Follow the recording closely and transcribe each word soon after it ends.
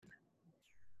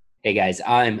Hey guys,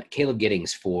 I'm Caleb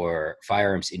Giddings for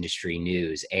Firearms Industry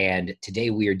News, and today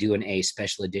we are doing a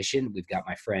special edition. We've got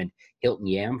my friend Hilton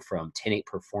Yam from 10-8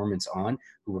 Performance on,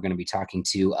 who we're going to be talking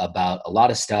to about a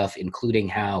lot of stuff, including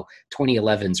how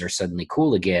 2011s are suddenly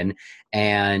cool again.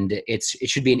 And it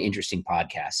should be an interesting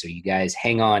podcast. So you guys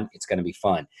hang on, it's going to be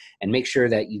fun. And make sure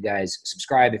that you guys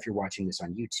subscribe if you're watching this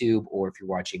on YouTube, or if you're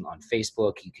watching on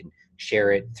Facebook, you can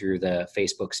share it through the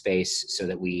Facebook space so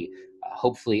that we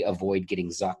hopefully avoid getting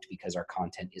zucked because our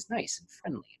content is nice and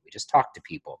friendly. We just talk to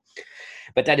people.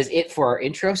 But that is it for our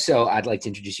intro. So I'd like to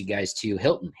introduce you guys to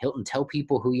Hilton. Hilton, tell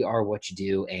people who you are, what you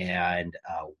do, and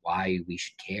why we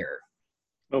should care.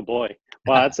 Oh boy.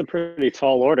 Wow, that's a pretty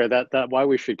tall order. That why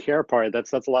we should care part.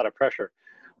 That's a lot of pressure.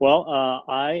 Well,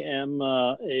 I am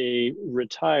a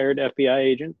retired FBI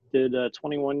agent. Did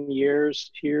 21 years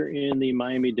here in the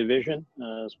Miami division.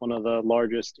 As one of the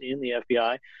largest in the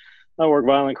FBI. I worked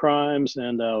violent crimes,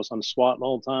 and I was on SWAT the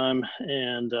whole time.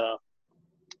 And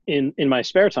in my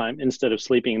spare time, instead of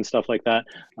sleeping and stuff like that,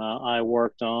 I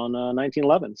worked on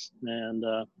 1911s.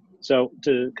 And so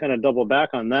to kind of double back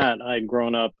on that, I'd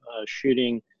grown up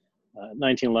shooting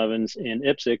 1911s in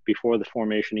IPSC before the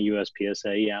formation of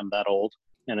USPSA. Yeah, I'm that old,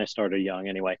 and I started young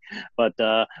anyway. But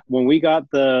when we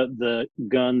got the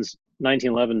guns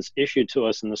 1911s issued to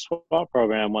us in the SWAT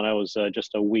program when I was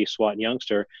just a wee SWAT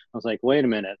youngster, I was like, wait a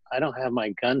minute, I don't have my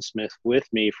gunsmith with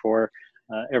me for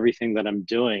everything that I'm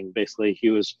doing. Basically,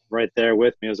 he was right there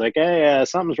with me. I was like, hey,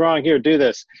 something's wrong here, do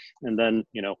this. And then,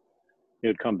 he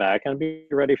would come back and be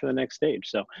ready for the next stage.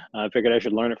 So I figured I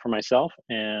should learn it for myself.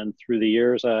 And through the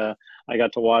years, I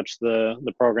got to watch the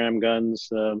program guns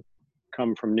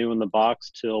come from new in the box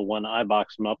till when I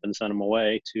boxed them up and sent them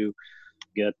away to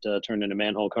get turned into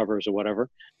manhole covers or whatever.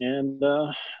 And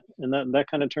that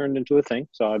kind of turned into a thing.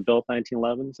 So I built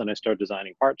 1911s and I started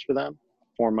designing parts for them,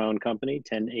 formed my own company,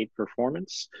 10-8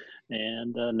 Performance.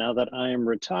 And now that I am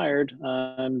retired,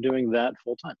 I'm doing that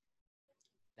full time.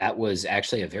 That was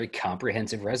actually a very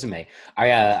comprehensive resume.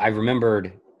 I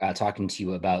remembered talking to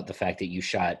you about the fact that you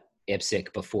shot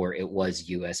IPSC before it was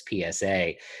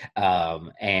USPSA,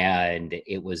 and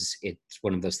it's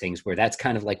one of those things where that's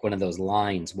kind of like one of those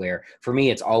lines where for me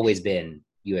it's always been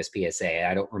USPSA.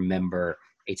 I don't remember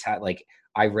a time like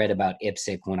I read about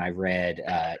IPSC when I read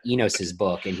Enos's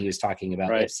book, and he was talking about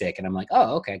Right. IPSC, and I'm like,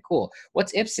 oh, okay, cool.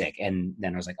 What's IPSC? And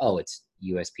then I was like, oh, it's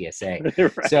USPSA.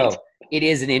 Right. So it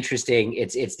is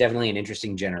it's definitely an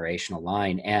interesting generational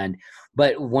line.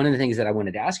 But one of the things that I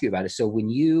wanted to ask you about is, so when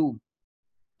you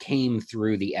came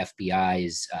through the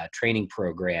FBI's training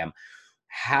program,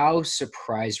 how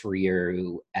surprised were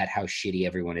you at how shitty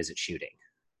everyone is at shooting?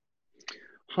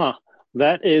 Huh.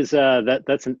 That's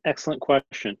an excellent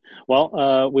question.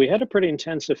 Well, we had a pretty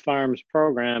intensive firearms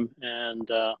program, and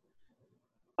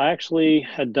I actually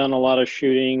had done a lot of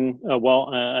shooting.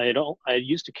 I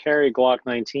used to carry Glock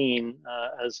 19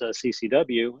 as a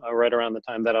CCW right around the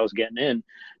time that I was getting in,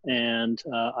 and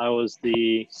I was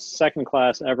the second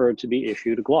class ever to be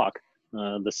issued a Glock.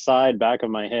 The side back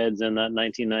of my head's in that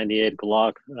 1998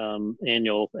 Glock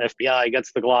annual FBI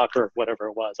gets the Glock or whatever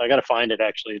it was. I got to find it,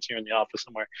 actually. It's here in the office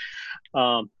somewhere.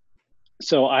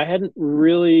 So I hadn't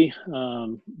really I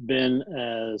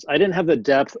didn't have the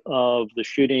depth of the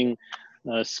shooting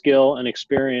skill and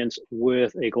experience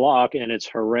with a Glock, and it's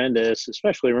horrendous.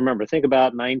 Especially, remember, think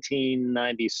about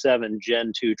 1997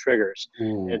 Gen 2 triggers.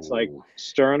 Ooh. It's like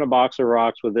stirring a box of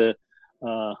rocks with a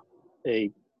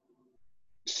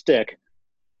stick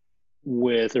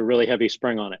with a really heavy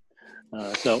spring on it.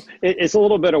 So it's a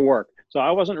little bit of work. So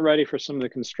I wasn't ready for some of the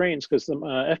constraints because the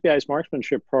FBI's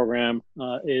marksmanship program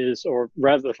or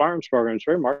rather the firearms program is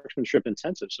very marksmanship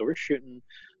intensive. So we're shooting,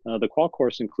 the qual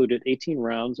course included 18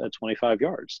 rounds at 25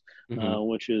 yards,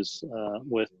 which is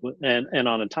and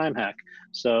on a time hack.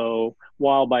 So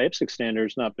while by IPSC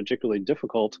standards not particularly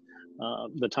difficult,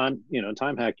 the time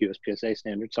hack USPSA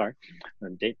standard. Sorry,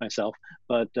 I'm date myself,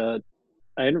 but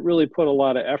I didn't really put a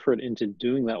lot of effort into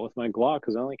doing that with my Glock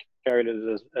because I only carried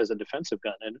it as a defensive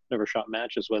gun. I never shot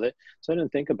matches with it. So I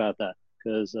didn't think about that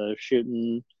because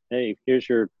shooting, hey, here's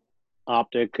your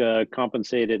optic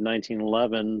compensated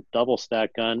 1911 double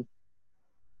stack gun.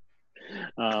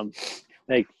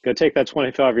 Hey, go take that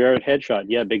 25-yard headshot.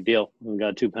 Yeah, big deal. We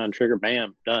got a 2-pound trigger.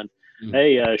 Bam, done.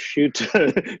 Hey, shoot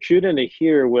into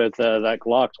here with that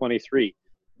Glock 23.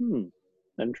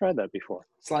 Hadn't tried that before.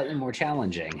 Slightly more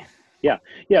challenging.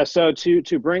 Yeah. So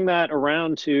to bring that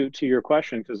around to your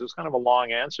question, because it's kind of a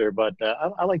long answer, but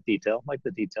I like detail, like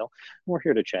the detail. We're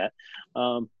here to chat.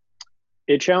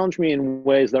 It challenged me in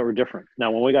ways that were different. Now,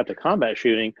 when we got to combat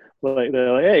shooting,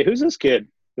 they're like, hey, who's this kid?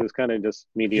 It was kind of just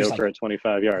mediocre at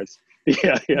 25 yards.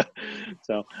 Yeah.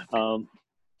 So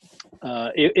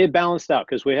It balanced out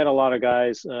because we had a lot of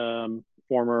guys,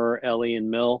 former Ellie and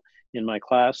Mill in my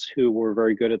class, who were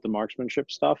very good at the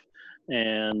marksmanship stuff.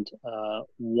 And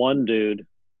one dude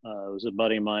was a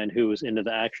buddy of mine who was into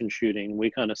the action shooting.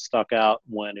 We kind of stuck out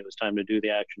when it was time to do the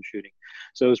action shooting.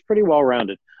 So it was pretty well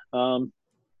rounded.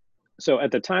 So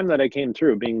at the time that I came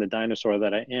through, being the dinosaur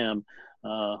that I am,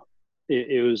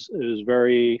 it was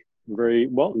very, very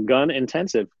well gun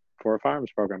intensive for a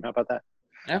firearms program. How about that?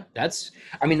 Yeah, that's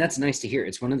nice to hear.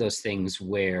 It's one of those things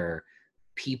where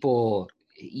people,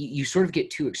 you sort of get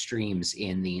two extremes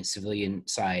in the civilian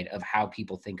side of how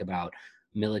people think about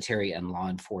military and law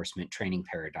enforcement training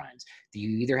paradigms. You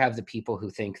either have the people who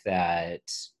think that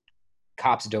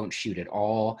cops don't shoot at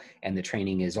all and the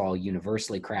training is all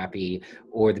universally crappy,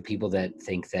 or the people that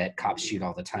think that cops shoot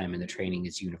all the time and the training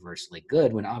is universally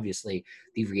good, when obviously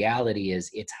the reality is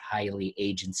it's highly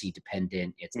agency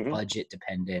dependent, it's budget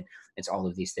dependent, it's all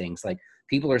of these things. Like,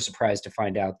 people are surprised to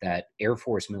find out that Air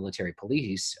Force military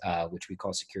police, which we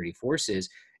call security forces,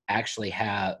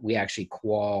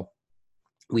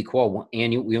 we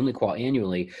only qual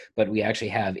annually, but we actually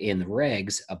have in the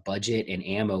regs a budget and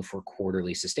ammo for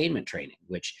quarterly sustainment training,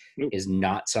 which is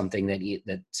not something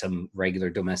that some regular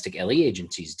domestic LE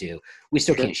agencies do. We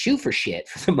still can't shoot for shit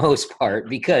for the most part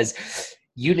because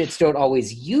units don't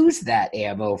always use that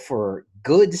ammo for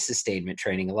good sustainment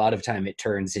training. A lot of time it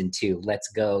turns into, let's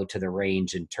go to the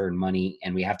range and turn money,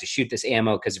 and we have to shoot this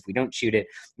ammo because if we don't shoot it,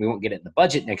 we won't get it in the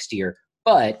budget next year.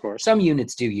 But some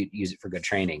units do use it for good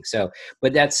training. So,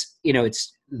 but that's,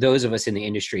 it's those of us in the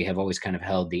industry have always kind of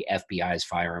held the FBI's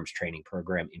firearms training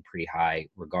program in pretty high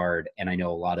regard. And I know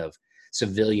a lot of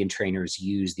civilian trainers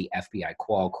use the FBI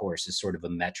qual course as sort of a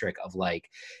metric of like,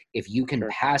 if you can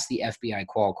pass the FBI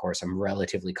qual course, I'm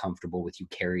relatively comfortable with you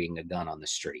carrying a gun on the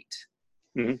street.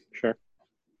 Sure.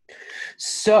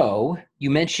 So you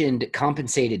mentioned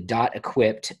compensated dot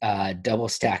equipped double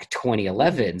stack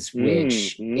 2011s,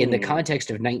 which in the context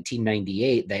of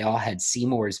 1998, they all had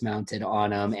Seymours mounted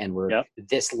on them and were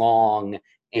this long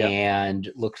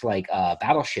and looked like a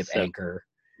battleship anchor.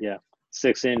 Yeah.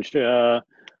 6-inch,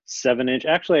 7-inch.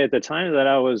 Actually, at the time that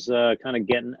I was kind of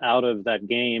getting out of that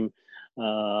game,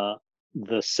 the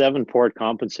 7-port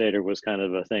compensator was kind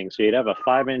of a thing. So you'd have a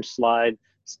 5-inch slide,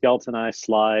 skeletonized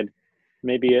slide,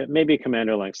 maybe a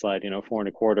commander length slide, 4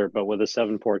 1/4, but with a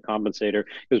 7-port compensator.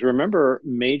 Because remember,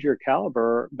 major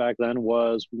caliber back then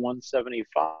was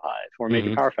 175, or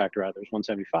major power factor rather, was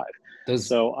 175.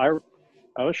 So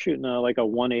I was shooting like a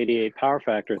 188 power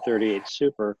factor 38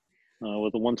 super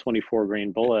with a 124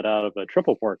 grain bullet out of a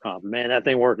triple port comp. Man, that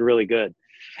thing worked really good.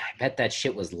 I bet that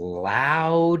shit was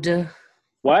loud.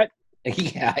 What?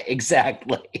 Yeah,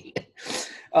 exactly.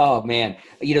 Oh man,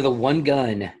 the one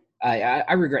gun.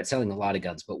 I regret selling a lot of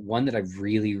guns, but one that I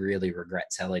really, really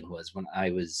regret selling was when I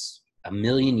was a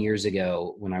million years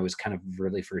ago, when I was kind of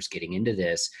really first getting into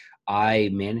this.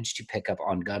 I managed to pick up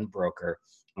on Gunbroker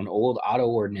an old Auto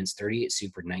Ordnance 38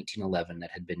 Super 1911 that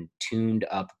had been tuned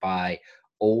up by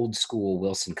old school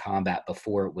Wilson Combat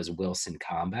before it was Wilson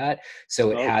Combat. So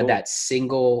it had that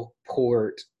single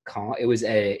port. It was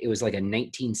like a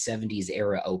 1970s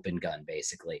era open gun,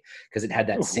 basically, because it had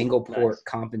that single port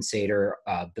compensator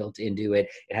built into it.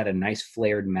 It had a nice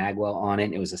flared magwell on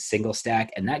it. It was a single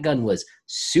stack, and that gun was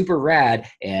super rad.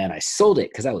 And I sold it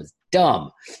because I was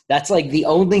dumb. That's like the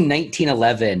only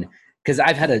 1911, because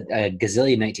I've had a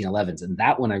gazillion 1911s, and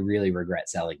that one I really regret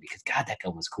selling because God, that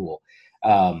gun was cool.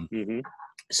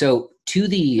 So to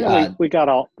the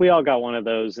we all got one of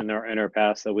those in our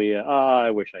past that we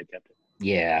I wish I kept it.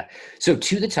 Yeah. So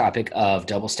to the topic of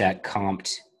double stack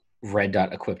comped red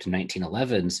dot equipped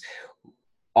 1911s,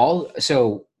 a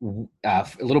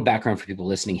little background for people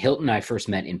listening. Hilton and I first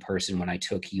met in person when I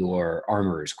took your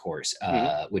armorer's course,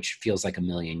 which feels like a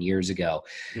million years ago.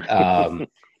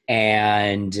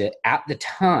 And at the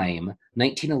time,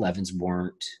 1911s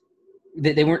weren't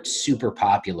super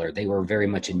popular. They were very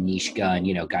much a niche gun.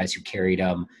 Guys who carried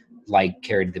them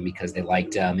carried them because they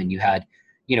liked them, and you had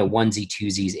onesie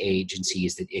twosies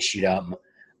agencies that issued them.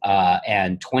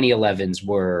 And 2011s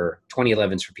for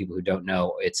people who don't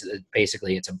know, it's a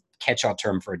catch-all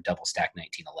term for a double stack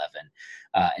 1911.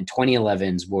 And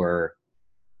 2011s were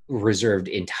reserved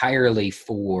entirely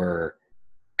for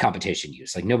competition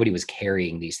use. Like, nobody was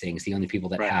carrying these things. The only people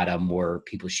that had them were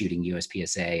people shooting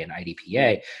USPSA and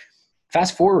IDPA.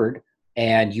 Fast forward,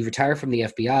 and you retire from the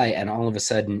FBI, and all of a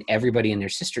sudden, everybody and their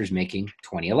sister's making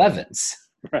 2011s.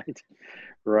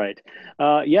 Right.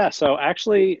 So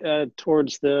actually,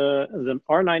 towards our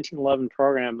 1911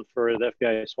 program for the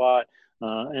FBI SWAT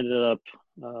ended up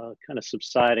kind of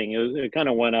subsiding. It kind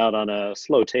of went out on a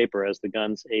slow taper as the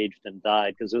guns aged and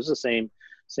died, because it was the same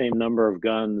number of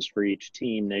guns for each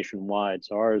team nationwide.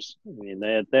 So ours, I mean,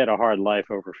 they had a hard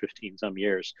life over 15 some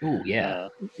years. Oh yeah.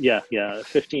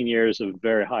 15 years of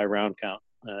very high round count.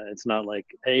 It's not like,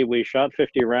 hey, we shot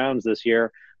 50 rounds this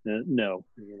year. No,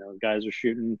 guys are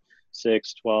shooting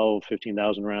 6, 12,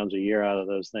 15,000 rounds a year out of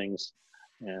those things.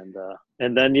 And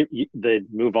then they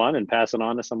move on and pass it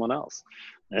on to someone else.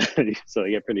 So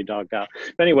they get pretty dogged out.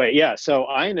 But anyway, yeah, so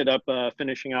I ended up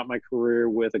finishing out my career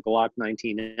with a Glock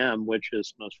 19M, which,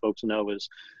 as most folks know, is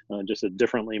just a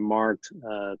differently marked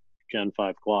Gen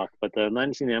 5 Glock. But the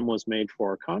 19M was made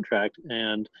for a contract,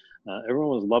 and everyone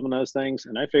was loving those things.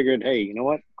 And I figured, hey, you know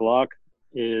what? Glock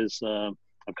is,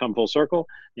 I've come full circle,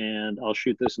 and I'll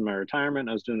shoot this in my retirement.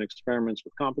 I was doing experiments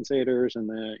with compensators and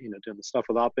doing the stuff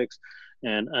with optics,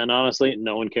 and honestly,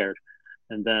 no one cared.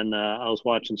 And then I was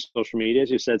watching social media,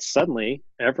 as you said. Suddenly,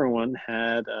 everyone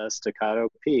had a Staccato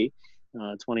P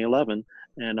 2011,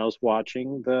 and I was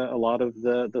watching a lot of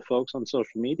the folks on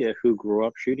social media who grew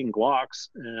up shooting Glocks,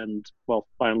 and, well,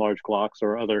 by and large Glocks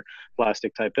or other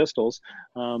plastic type pistols,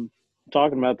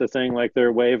 talking about the thing like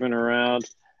they're waving around.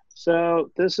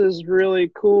 So this is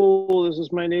really cool. This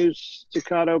is my new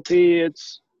Staccato P.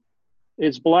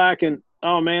 It's black, and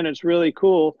oh man, it's really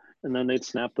cool. And then they'd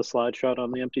snap the slide shot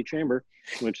on the empty chamber,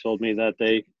 which told me that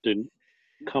they didn't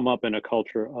come up in a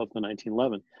culture of the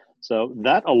 1911. So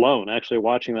that alone, actually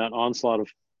watching that onslaught of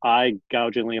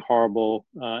eye-gougingly horrible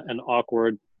and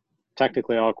awkward,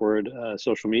 technically awkward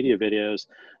social media videos,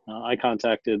 I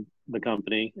contacted the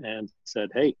company and said,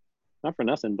 hey, not for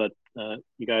nothing, but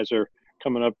you guys are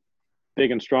coming up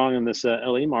big and strong in this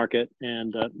LE market,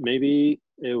 and maybe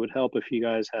it would help if you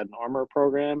guys had an armor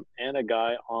program and a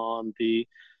guy on the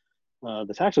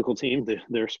tactical team,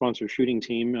 their sponsor shooting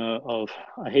team of,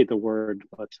 I hate the word,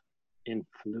 but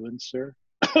influencer.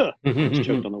 Just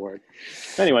choked on the word.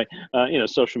 Anyway,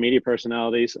 social media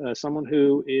personalities, someone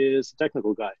who is a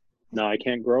technical guy. Now, I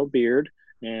can't grow a beard,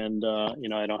 and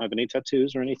I don't have any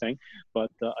tattoos or anything,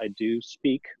 but I do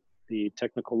speak the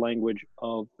technical language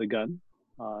of the gun.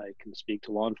 I can speak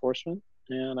to law enforcement,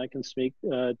 and I can speak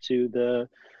to the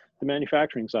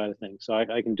manufacturing side of things. So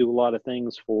I can do a lot of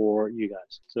things for you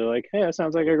guys. So like, hey, that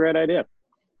sounds like a great idea.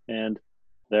 And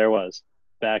there was,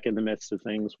 back in the midst of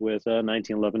things with a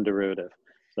 1911 derivative.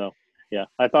 So yeah,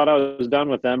 I thought I was done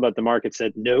with them, but the market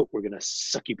said, nope, we're going to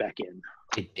suck you back in.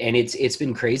 And it's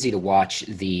been crazy to watch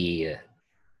the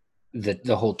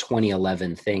whole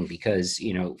 2011 thing, because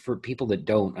for people that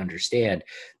don't understand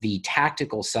the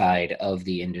tactical side of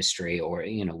the industry, or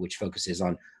which focuses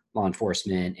on law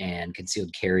enforcement and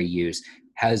concealed carry use,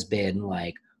 has been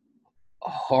like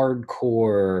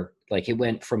hardcore. Like, it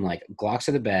went from like Glocks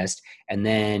are the best, and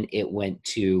then it went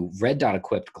to red dot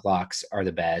equipped Glocks are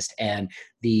the best, and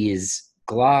these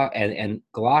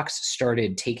Glocks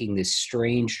started taking this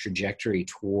strange trajectory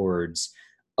towards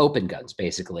open guns,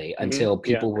 basically, until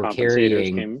people were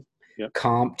carrying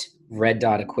comped red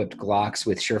dot equipped Glocks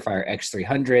with Surefire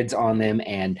X300s on them,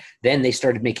 and then they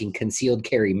started making concealed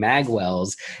carry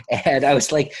magwells. And I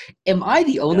was like, am I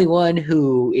the only one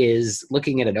who is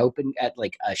looking at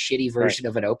like a shitty version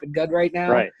of an open gun right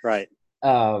now? Right.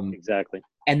 Exactly.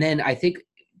 And then I think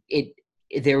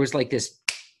there was like this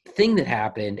thing that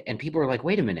happened, and people were like,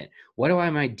 wait a minute, why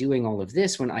am I doing all of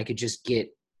this when I could just get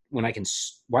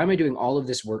why am I doing all of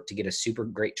this work to get a super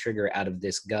great trigger out of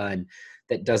this gun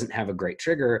that doesn't have a great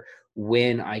trigger,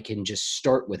 when I can just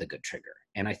start with a good trigger?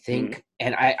 And I think,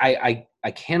 and I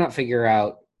cannot figure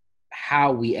out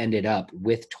how we ended up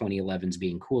with 2011s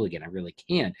being cool again. I really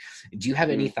can't. Do you have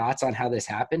any thoughts on how this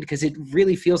happened? Because it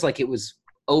really feels like it was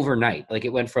overnight. Like,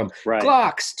 it went from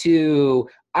Glocks to,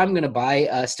 I'm going to buy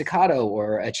a Staccato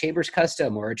or a Chambers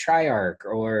Custom or a Triarch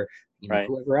or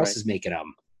whoever else is making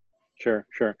them. Sure.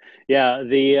 Yeah,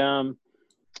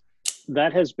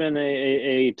 that has been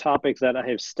a topic that I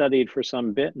have studied for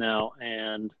some bit now,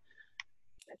 and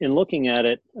in looking at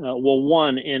it,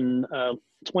 one, in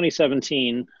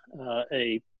 2017,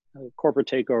 a corporate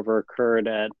takeover occurred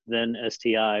at then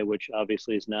STI, which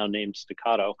obviously is now named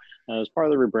Staccato. As part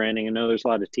of the rebranding, I know there's a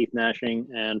lot of teeth gnashing,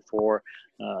 and for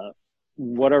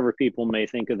whatever people may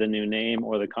think of the new name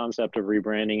or the concept of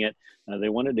rebranding it, they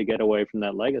wanted to get away from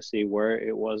that legacy where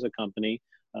it was a company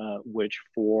which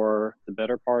for the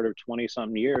better part of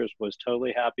 20-something years was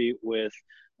totally happy with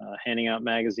handing out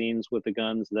magazines with the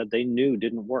guns that they knew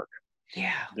didn't work.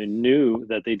 Yeah. They knew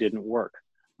that they didn't work.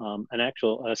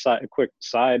 A quick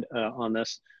side on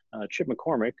this, Chip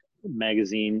McCormick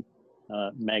magazine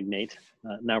magnate,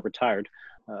 now retired.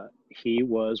 He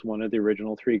was one of the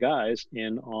original three guys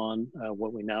in on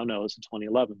what we now know as the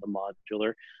 2011, the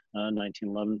modular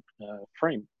 1911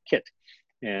 frame kit.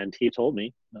 And he told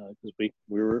me, because we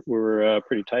were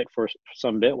pretty tight for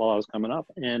some bit while I was coming up,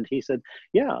 and he said,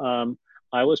 "Yeah,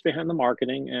 I was behind the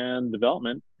marketing and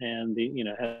development, and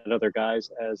had other guys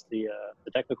as the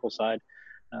technical side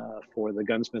for the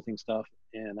gunsmithing stuff."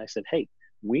 And I said, "Hey,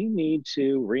 we need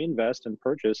to reinvest and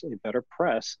purchase a better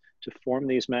press to form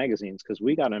these magazines, because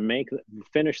we got to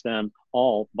finish them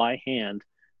all by hand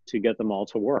to get them all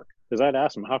to work." Because I'd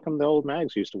asked them, how come the old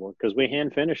mags used to work? Because we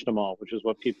hand finished them all, which is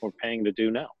what people are paying to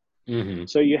do now. Mm-hmm.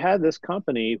 So you had this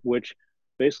company which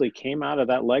basically came out of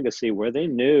that legacy where they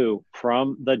knew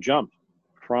from the jump,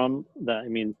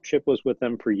 Chip was with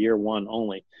them for year one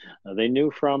only. They knew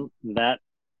from that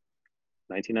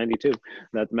 1992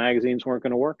 that the magazines weren't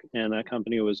going to work, and that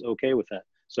company was okay with that.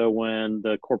 So when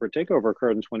the corporate takeover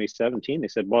occurred in 2017, they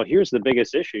said, well, here's the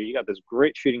biggest issue. You got this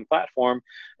great shooting platform,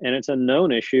 and it's a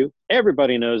known issue.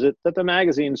 Everybody knows it, that the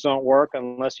magazines don't work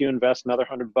unless you invest another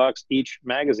 $100 each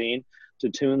magazine to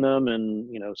tune them and,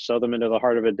 sew them into the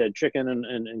heart of a dead chicken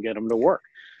and get them to work.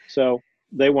 So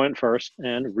they went first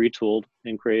and retooled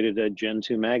and created a Gen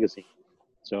 2 magazine.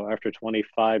 So after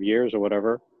 25 years or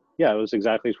whatever, it was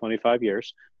exactly 25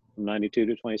 years, from 92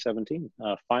 to 2017,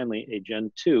 finally a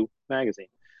Gen 2 magazine.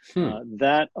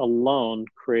 That alone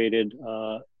created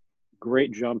a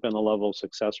great jump in the level of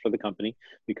success for the company,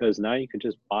 because now you could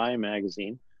just buy a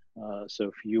magazine. So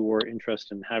if you were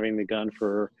interested in having the gun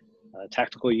for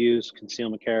tactical use,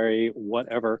 concealment carry,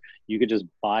 whatever, you could just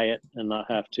buy it and not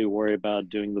have to worry about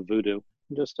doing the voodoo.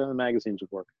 Just the magazines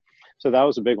would work. So that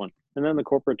was a big one. And then the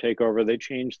corporate takeover, they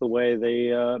changed the way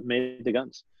they made the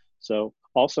guns. So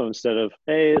also, instead of,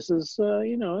 hey, this is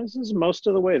most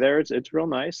of the way there, it's real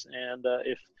nice. And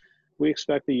if we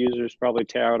expect the users probably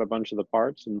tear out a bunch of the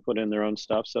parts and put in their own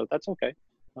stuff, so that's okay.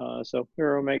 So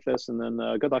here, we'll make this, and then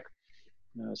good luck.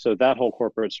 So that whole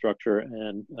corporate structure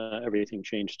and everything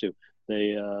changed too.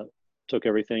 They took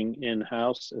everything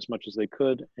in-house as much as they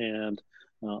could, and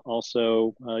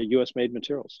also U.S. made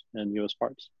materials and U.S.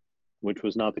 parts, which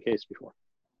was not the case before.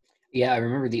 Yeah, I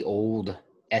remember the old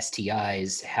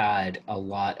STIs had a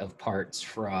lot of parts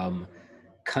from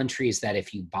countries that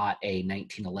if you bought a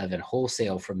 1911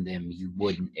 wholesale from them, you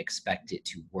wouldn't expect it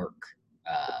to work.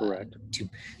 Correct.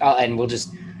 And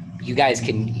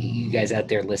you guys out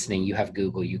there listening, you have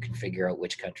Google, you can figure out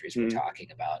which countries we're talking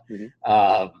about.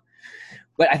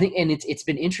 But I think, and it's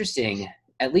been interesting,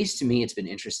 at least to me, it's been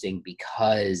interesting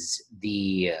because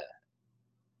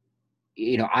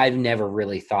I've never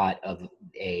really thought of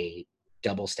a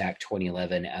double stack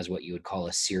 2011 as what you would call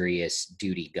a serious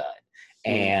duty gun.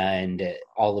 And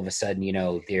all of a sudden,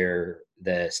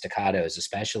 the staccatos,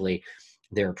 especially,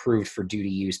 they're approved for duty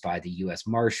use by the U.S.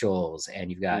 Marshals, and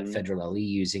you've got federal LE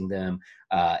using them.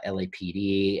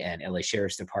 LAPD and LA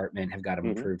Sheriff's Department have got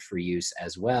them approved for use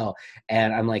as well.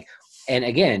 And I'm like, and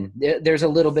again, there's a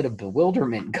little bit of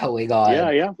bewilderment going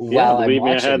on. While I'm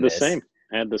watching I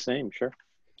had the same, sure.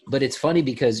 But it's funny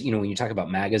because, when you talk about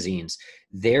magazines,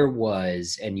 there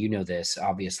was, and this,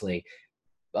 obviously,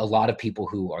 a lot of people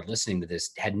who are listening to this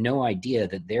had no idea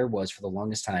that there was, for the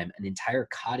longest time, an entire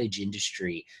cottage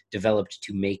industry developed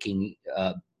to making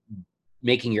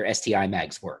your STI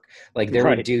mags work. Like, there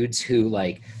were dudes who,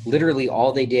 literally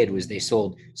all they did was they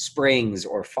sold springs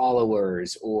or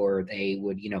followers, or they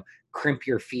would, crimp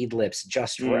your feed lips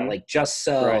just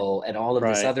so, and all of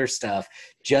this other stuff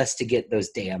just to get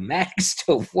those damn mags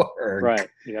to work. Right.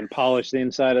 You got to polish the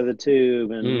inside of the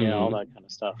tube and all that kind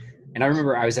of stuff. And I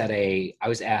remember I was at a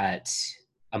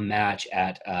match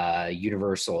at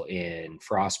Universal in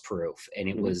Frostproof, and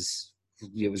it was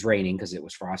raining because it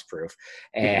was Frostproof,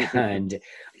 and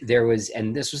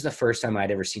this was the first time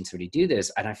I'd ever seen somebody do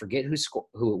this, and I forget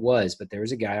who it was, but there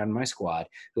was a guy on my squad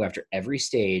who, after every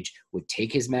stage, would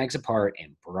take his mags apart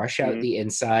and brush out the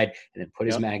inside and then put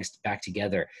his mags back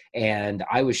together. And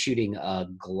I was shooting a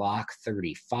Glock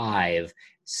 35,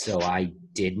 so I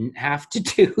didn't have to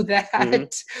do that.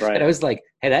 And I was like,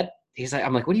 hey,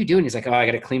 I'm like, what are you doing? He's like, oh, I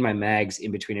got to clean my mags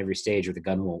in between every stage or the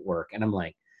gun won't work. And I'm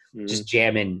like, just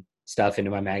jamming stuff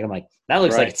into my mag. I'm like, that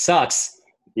looks like it sucks.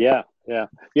 Yeah.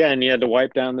 And you had to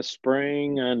wipe down the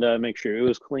spring and make sure it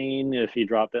was clean if you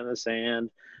dropped it in the sand.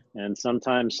 And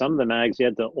sometimes some of the mags, you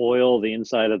had to oil the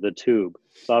inside of the tube.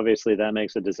 So obviously that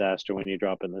makes a disaster when you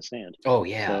drop in the sand. Oh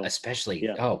yeah, especially.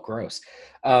 Oh, gross.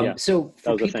 So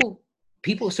for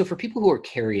people who are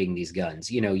carrying these guns,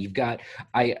 you've got,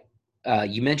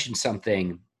 you mentioned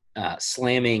something,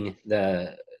 slamming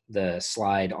the the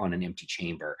slide on an empty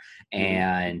chamber. Mm-hmm.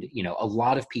 And, you know, a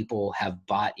lot of people have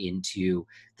bought into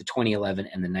the 2011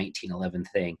 and the 1911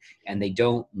 thing, and they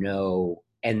don't know,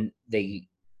 and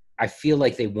I feel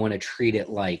like they want to treat it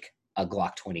like a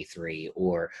Glock 23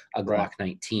 or a Right. Glock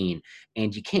 19,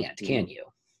 and you can't, Mm-hmm. can you?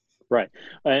 Right.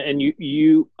 And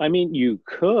I mean, you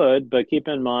could, but keep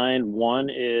in mind, one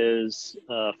is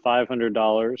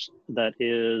 $500 that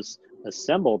is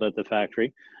assembled at the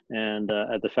factory. And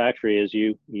at the factory, as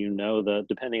you know,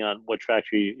 depending on which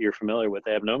factory you're familiar with,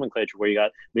 they have nomenclature where you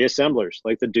got the assemblers,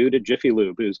 like the dude at Jiffy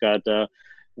Lube, who's got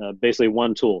basically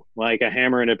one tool, like a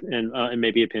hammer and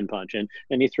maybe a pin punch, and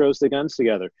he throws the guns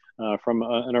together from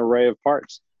an array of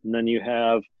parts. And then you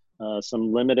have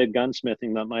some limited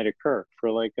gunsmithing that might occur for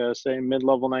like say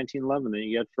mid-level 1911 that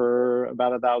you get for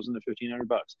about $1,000 to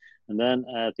 $1,500. And then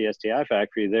at the STI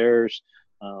factory, there's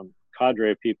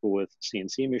cadre of people with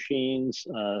CNC machines,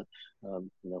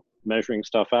 measuring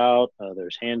stuff out.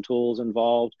 There's hand tools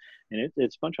involved, and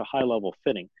it's a bunch of high-level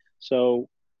fitting. So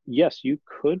yes, you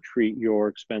could treat your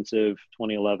expensive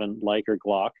 2011 Leica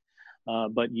Glock,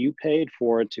 but you paid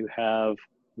for it to have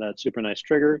that super nice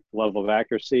trigger, level of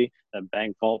accuracy, that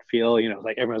bank vault feel,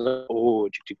 like everyone's like, oh,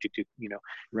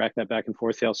 rack that back and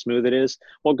forth, see how smooth it is.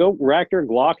 Well, go rack your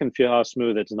Glock and feel how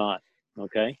smooth it's not.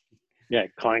 Okay. Yeah.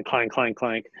 Clank, clank, clank,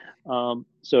 clank.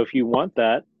 So if you want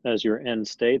that as your end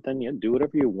state, then do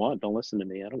whatever you want. Don't listen to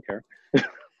me. I don't care.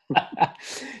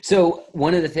 So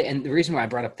one of the things, and the reason why I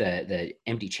brought up the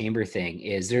empty chamber thing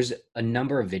is there's a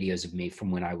number of videos of me from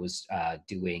when I was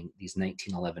doing these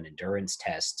 1911 endurance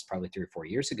tests, probably 3 or 4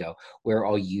 years ago, where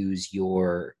I'll use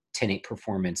your 10-8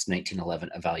 Performance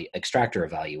 1911 extractor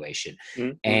evaluation.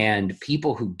 Mm-hmm. And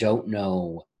people who don't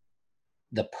know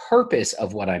the purpose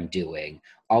of what I'm doing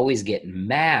always get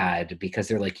mad because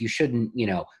they're like, you shouldn't,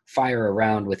 fire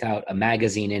around without a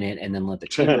magazine in it and then let the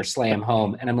chamber slam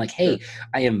home. And I'm like, hey,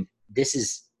 and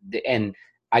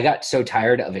I got so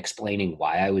tired of explaining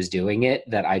why I was doing it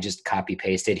that I just copy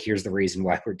pasted. Here's the reason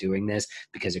why we're doing this,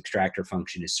 because extractor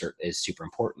function is super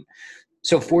important.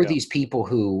 So for these people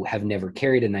who have never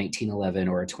carried a 1911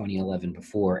 or a 2011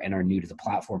 before and are new to the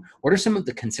platform, what are some of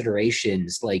the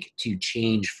considerations like to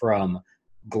change from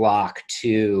Glock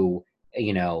to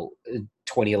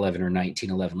 2011 or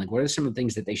 1911? Like, what are some of the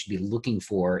things that they should be looking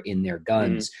for in their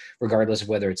guns, regardless of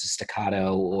whether it's a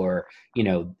staccato or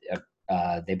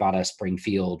they bought a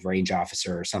Springfield range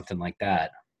officer or something like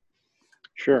that?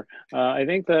 Sure. I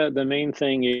think the main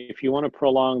thing, if you want to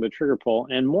prolong the trigger pull,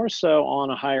 and more so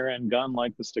on a higher end gun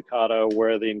like the staccato,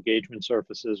 where the engagement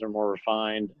surfaces are more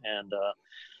refined and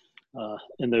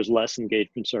there's less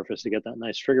engagement surface to get that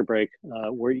nice trigger break,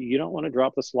 where you don't want to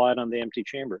drop the slide on the empty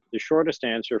chamber. The shortest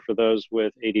answer for those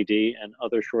with ADD and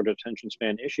other short attention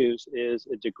span issues is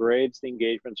it degrades the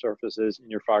engagement surfaces in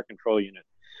your fire control unit.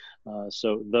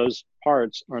 So those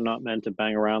parts are not meant to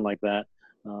bang around like that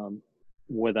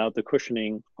without the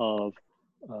cushioning of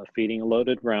feeding a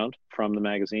loaded round from the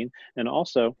magazine. And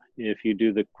also, if you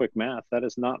do the quick math, that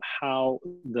is not how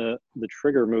the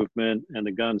trigger movement and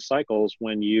the gun cycles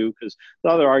because the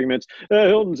other arguments,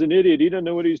 Hilton's an idiot, he doesn't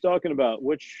know what he's talking about,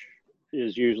 which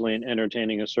is usually an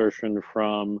entertaining assertion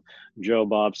from Joe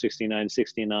Bob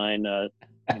 6969,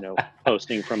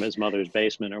 posting from his mother's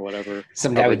basement or whatever.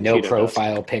 Some guy with no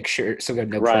profile picture,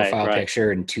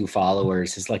 picture and 2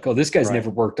 followers is like, oh, this guy's never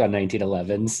worked on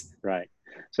 1911s. Right.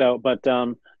 So, but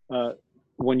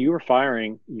when you are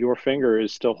firing, your finger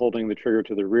is still holding the trigger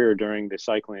to the rear during the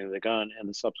cycling of the gun and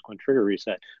the subsequent trigger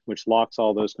reset, which locks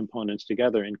all those components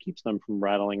together and keeps them from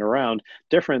rattling around,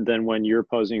 different than when you're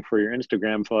posing for your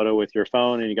Instagram photo with your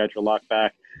phone and you got your lock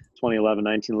back 2011,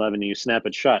 1911, and you snap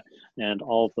it shut, and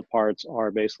all of the parts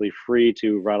are basically free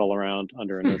to rattle around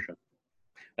under inertia.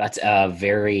 That's a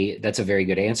very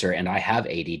good answer. And I have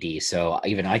ADD, so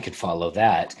even I could follow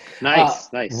that. Nice.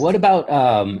 What about,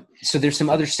 so there's some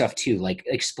other stuff too, like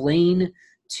explain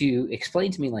to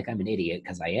me, like I'm an idiot,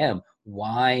 because I am,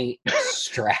 why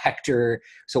extractor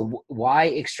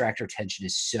tension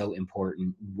is so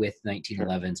important with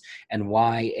 1911s and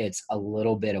why it's a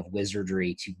little bit of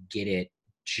wizardry to get it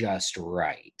just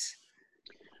right.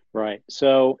 Right.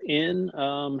 So in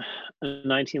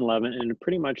 1911, and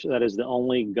pretty much that is the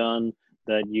only gun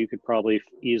that you could probably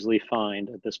easily find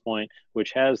at this point,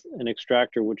 which has an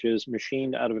extractor which is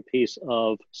machined out of a piece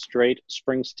of straight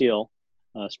spring steel,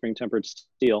 spring-tempered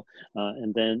steel,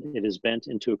 and then it is bent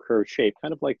into a curved shape,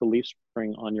 kind of like the leaf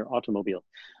spring on your automobile.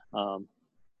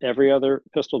 Every other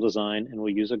pistol design, and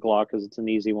we'll use a Glock because it's an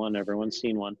easy one, everyone's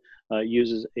seen one,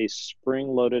 uses a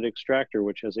spring-loaded extractor,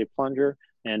 which has a plunger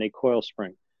and a coil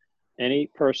spring. Any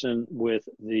person with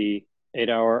the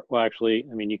 8-hour, well, actually,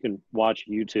 I mean, you can watch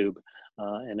YouTube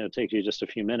and it'll take you just a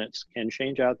few minutes, can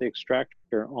change out the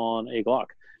extractor on a Glock.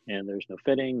 And there's no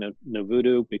fitting, no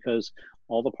voodoo, because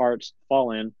all the parts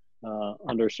fall in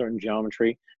under a certain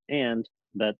geometry, and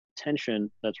that tension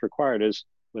that's required is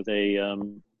with a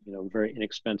very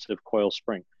inexpensive coil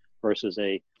spring versus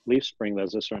a leaf spring that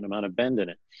has a certain amount of bend in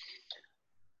it.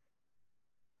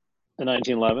 In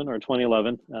 1911 or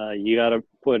 2011, you got to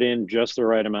put in just the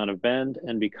right amount of bend,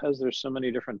 and because there's so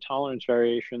many different tolerance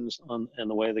variations and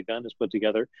the way the gun is put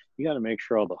together, you got to make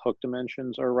sure all the hook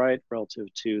dimensions are right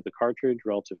relative to the cartridge,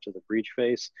 relative to the breech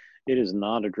face. It is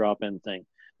not a drop-in thing.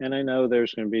 And I know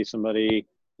there's going to be somebody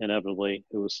inevitably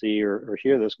who will see or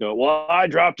hear this go, well, I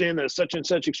dropped in this such and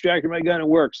such extractor in my gun, it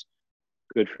works.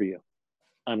 Good for you.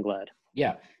 I'm glad.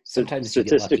 Yeah. Sometimes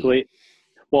statistically,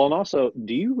 well, and also,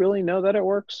 do you really know that it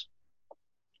works?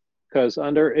 Because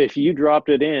if you dropped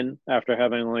it in after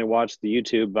having only watched the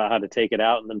YouTube about how to take it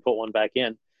out and then put one back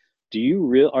in,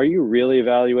 are you really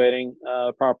evaluating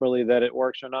properly that it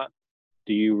works or not?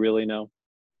 Do you really know?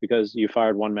 Because you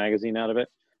fired one magazine out of it,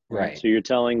 right? So you're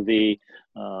telling the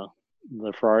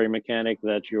Ferrari mechanic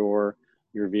that your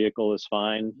vehicle is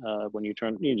fine when you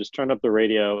just turn up the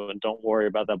radio and don't worry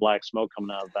about that black smoke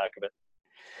coming out of the back of it.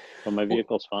 But my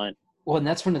vehicle's fine. Well, and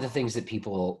that's one of the things that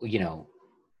people,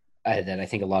 that I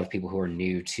think a lot of people who are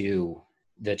new to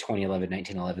the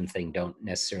 1911 thing don't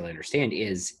necessarily understand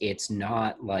is it's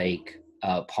not like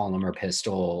a polymer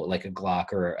pistol, like a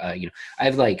Glock or,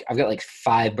 I've got like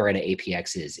 5 Beretta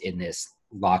APXs in this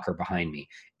locker behind me,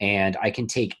 and I can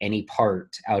take any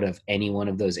part out of any one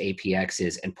of those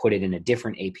APXs and put it in a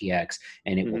different APX,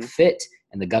 and it will fit,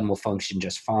 and the gun will function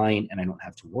just fine, and I don't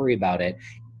have to worry about it.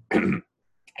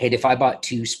 And if I bought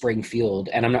 2 Springfield,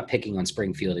 and I'm not picking on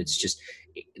Springfield, it's just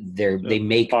they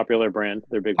make popular brand.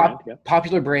 They're big brand, yeah.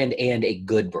 Popular brand and a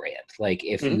good brand. Like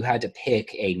if you had to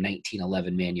pick a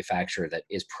 1911 manufacturer that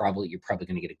you're probably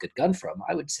going to get a good gun from,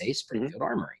 I would say Springfield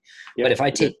Armory. Yep, but if I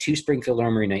take 2 Springfield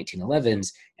Armory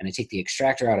 1911s and I take the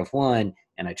extractor out of one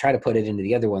and I try to put it into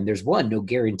the other one, there's no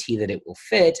guarantee that it will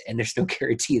fit, and there's no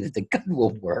guarantee that the gun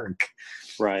will work.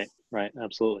 Right,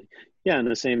 absolutely. Yeah, and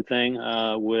the same thing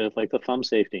with like the thumb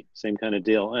safety, same kind of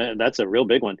deal. That's a real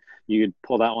big one. You could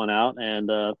pull that one out, and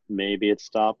maybe it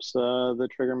stops the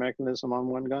trigger mechanism on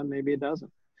one gun, maybe it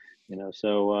doesn't.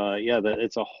 So it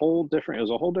was a whole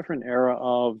different era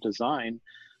of design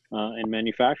and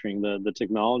manufacturing. The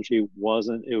technology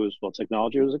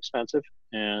technology was expensive,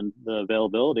 and the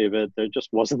availability of it, there just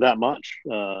wasn't that much.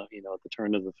 At the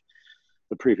turn of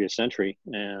the previous century,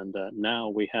 and now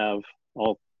we have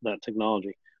all that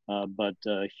technology. But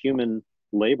human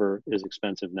labor is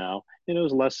expensive now, and it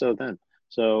was less so then.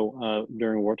 So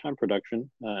during wartime production,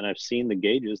 and I've seen the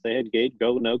gauges, they had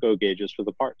go, no-go gauges for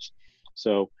the parts.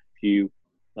 So if you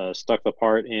stuck the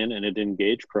part in and it didn't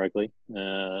gauge correctly,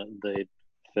 they'd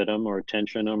fit them or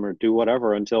tension them or do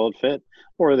whatever until it fit,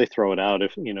 or they throw it out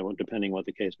if, depending what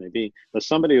the case may be. But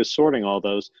somebody was sorting all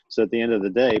those. So at the end of the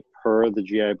day, per the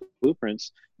GI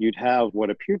blueprints, you'd have what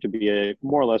appeared to be a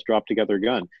more or less drop together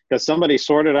gun because somebody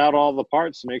sorted out all the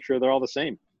parts to make sure they're all the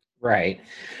same. Right.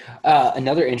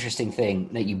 Another interesting thing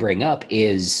that you bring up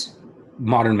is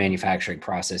modern manufacturing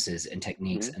processes and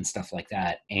techniques and stuff like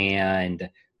that. And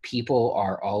people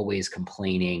are always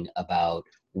complaining about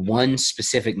one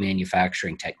specific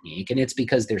manufacturing technique, and it's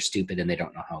because they're stupid and they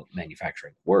don't know how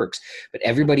manufacturing works. But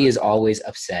everybody is always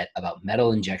upset about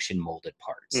metal injection molded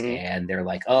parts, and they're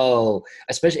like, oh,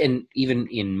 especially, and even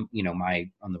in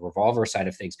on the revolver side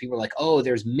of things, people are like, oh,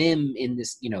 there's MIM in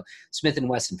this. Smith and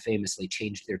Wesson famously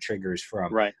changed their triggers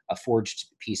from a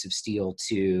forged piece of steel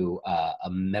to a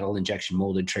metal injection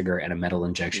molded trigger and a metal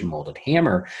injection molded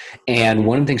hammer. And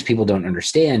one of the things people don't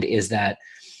understand is that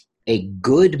a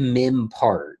good MIM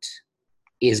part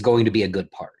is going to be a good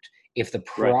part. If the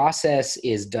process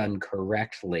is done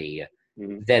correctly,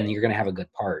 then you're going to have a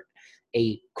good part.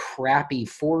 A crappy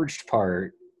forged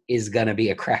part is going to be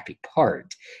a crappy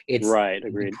part. It's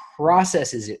agreed. The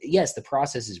process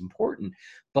is important,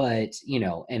 but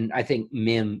and I think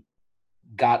MIM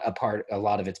got a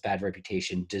lot of its bad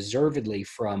reputation deservedly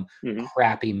from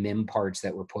crappy MIM parts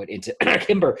that were put into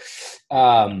Kimber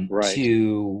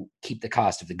to keep the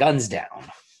cost of the guns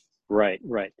down. Right.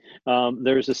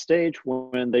 There's a stage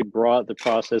when they brought the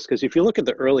process, because if you look at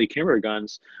the early Kimber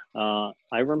guns,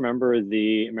 I remember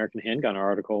the American Handgun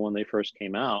article when they first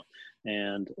came out,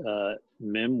 and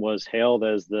MIM was hailed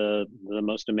as the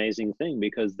most amazing thing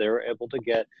because they were able to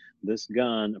get this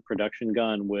gun, a production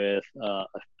gun with a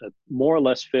more or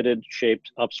less fitted,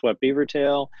 shaped, upswept beaver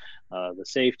tail, the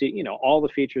safety, all the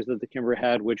features that the Kimber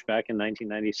had, which back in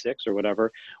 1996 or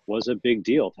whatever was a big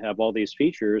deal to have all these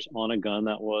features on a gun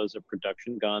that was a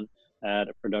production gun at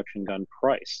a production gun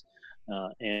price,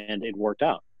 and it worked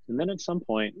out. And then at some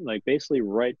point, like basically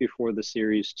right before the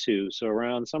Series 2, so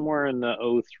around somewhere in the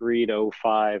 '03 to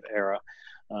 '05 era,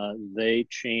 they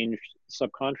changed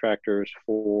subcontractors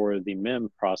for the MIM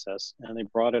process, and they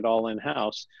brought it all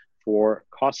in-house for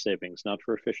cost savings, not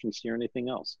for efficiency or anything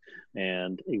else.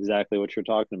 And exactly what you're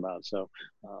talking about. So,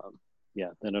 yeah,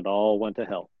 then it all went to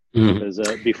hell. Mhm. Because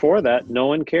before that, no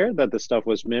one cared that the stuff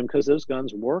was MIM because those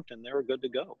guns worked and they were good to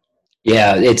go.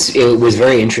 Yeah, it was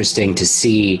very interesting to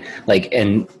see, like,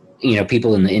 and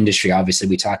people in the industry, obviously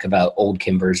we talk about old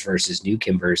Kimbers versus new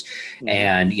Kimbers, Mm-hmm.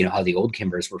 and how the old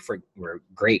Kimbers were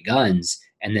great guns,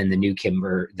 and then the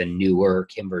newer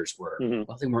Kimbers were, Mm-hmm.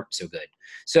 well, they weren't so good.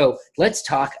 So let's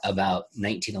talk about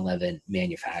 1911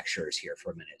 manufacturers here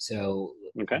for a minute. So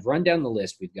Okay. run down the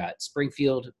list. We've got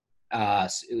Springfield.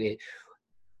 Let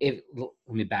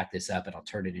me back this up and I'll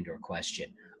turn it into a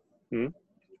question. Mm-hmm.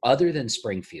 Other than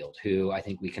Springfield, who I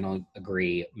think we can all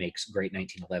agree makes great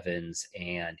 1911s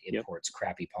and Yep. imports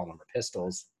crappy polymer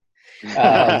pistols.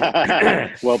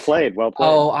 Well played.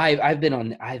 Oh, I've been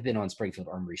on Springfield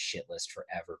Armory's shit list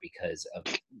forever because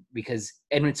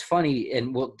and it's funny,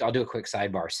 and I'll do a quick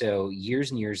sidebar. So years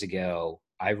and years ago,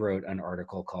 I wrote an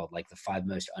article called like the 5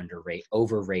 most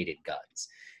overrated guns,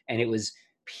 and it was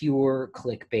pure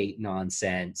clickbait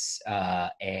nonsense,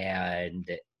 and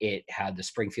it had the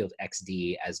Springfield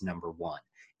XD as number 1.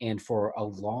 And for a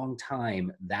long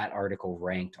time, that article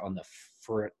ranked on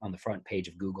the front page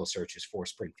of Google searches for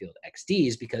Springfield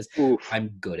XDs because Oof. I'm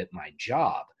good at my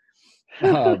job.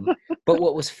 But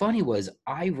what was funny was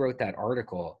I wrote that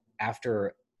article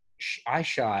after I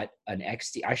shot an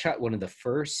XD. I shot one of the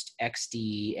first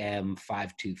XD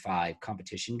M525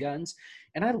 competition guns,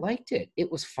 and I liked it.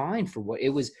 It was fine for what it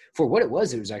was. For what it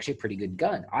was actually a pretty good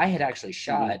gun. I had actually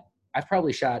shot. Mm-hmm. I've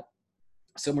probably shot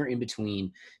somewhere in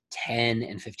between 10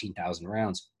 and 15,000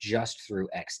 rounds just through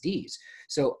XDs.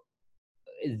 So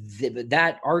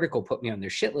that article put me on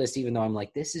their shit list, even though I'm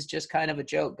like, this is just kind of a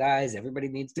joke, guys. Everybody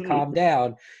needs to calm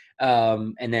down.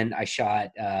 And then I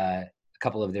shot a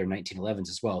couple of their 1911s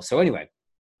as well. So anyway,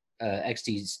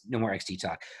 XDs, no more XD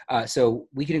talk. So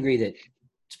we can agree that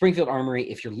Springfield Armory,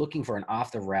 if you're looking for an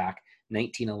off the rack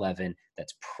 1911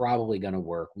 that's probably going to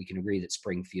work, we can agree that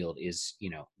Springfield is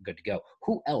good to go.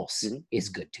 Who else is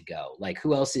good to go? Like,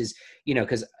 who else is,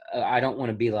 because I don't want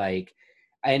to be like,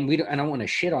 and I don't want to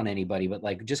shit on anybody, but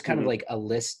like just kind of like a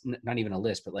list, not even a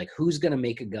list, but like who's going to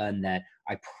make a gun that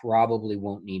I probably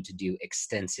won't need to do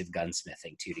extensive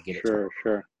gunsmithing to get it to work.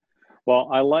 Sure. Well,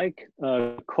 I like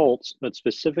Colts, but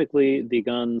specifically the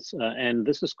guns, and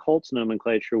this is Colts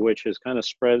nomenclature, which has kind of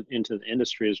spread into the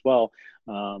industry as well.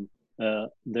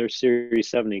 Their Series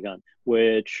 70 gun,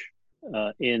 which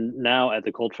now at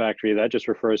the Colt factory, that just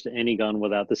refers to any gun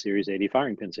without the Series 80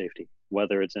 firing pin safety,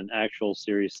 whether it's an actual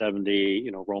Series 70,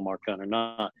 roll mark gun or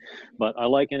not. But I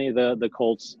like any of the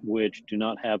Colts which do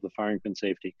not have the firing pin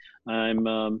safety.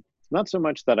 I'm not so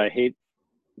much that I hate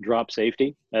drop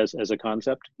safety as a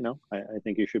concept. I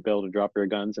think you should be able to drop your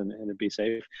guns and it'd be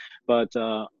safe. But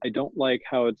I don't like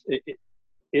how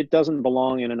it doesn't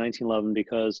belong in a 1911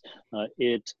 because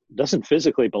it doesn't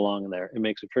physically belong in there. It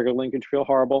makes a trigger linkage feel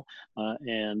horrible.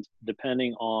 And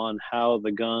depending on how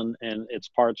the gun and its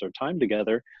parts are timed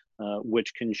together,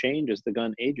 which can change as the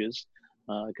gun ages,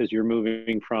 because you're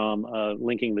moving from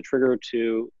linking the trigger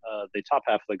to the top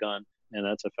half of the gun, and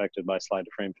that's affected by slide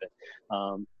to frame fit.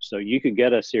 So you could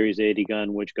get a Series 80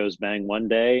 gun which goes bang one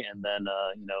day and then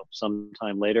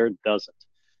sometime later doesn't,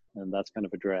 and that's kind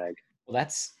of a drag. Well,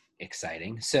 that's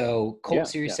exciting. So Colt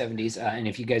Series 70s, and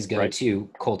if you guys go to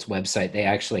Colt's website, they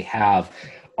actually have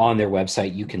on their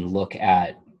website, you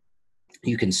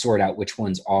can sort out which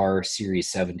ones are Series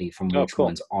 70 from which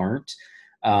ones aren't.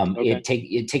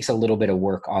 It takes a little bit of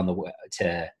work on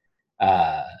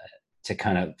to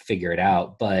kind of figure it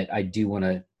out, but I do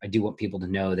want people to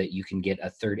know that you can get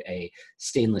a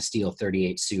stainless steel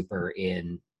 38 Super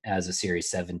in as a Series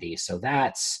 70. So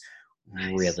that's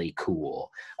really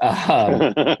cool.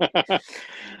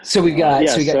 So we got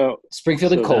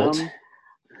Springfield and Colt.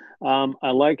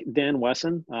 I like Dan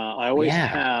Wesson. I always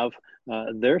have.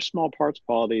 Their small parts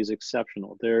quality is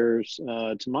exceptional. There's,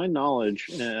 to my knowledge,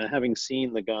 having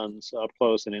seen the guns up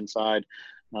close and inside,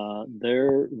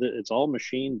 it's all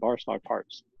machine bar stock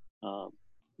parts.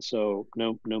 So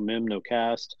no MIM, no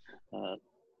cast,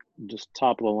 just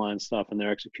top of the line stuff, and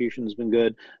their execution has been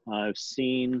good. I've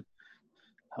seen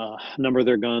a number of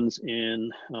their guns in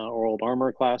old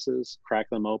armor classes, crack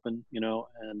them open,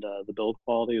 and the build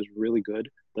quality is really good.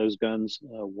 Those guns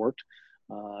worked.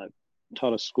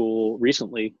 Taught a school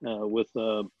recently with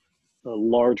a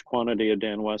large quantity of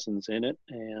Dan Wessons in it,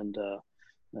 and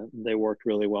They worked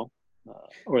really well,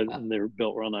 or they were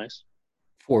built real nice.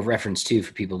 For reference too,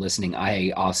 for people listening,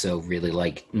 I also really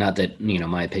like, not that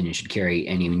my opinion should carry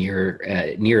any near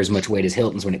as much weight as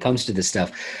Hilton's when it comes to this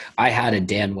stuff. I had a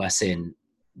Dan Wesson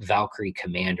Valkyrie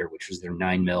Commander, which was their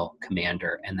 9mm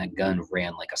Commander, and that gun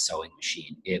ran like a sewing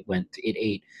machine. It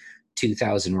ate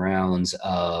 2,000 rounds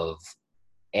of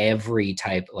every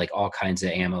type, like all kinds of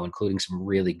ammo, including some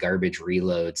really garbage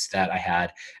reloads that I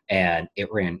had. And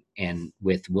it ran, and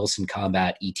with Wilson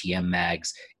Combat ETM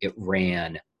mags, it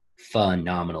ran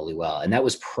phenomenally well. And that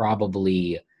was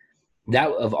probably, that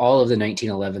of all of the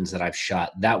 1911s that I've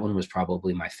shot, that one was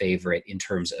probably my favorite in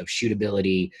terms of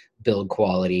shootability, build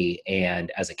quality,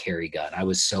 and as a carry gun. I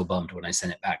was so bummed when I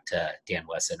sent it back to Dan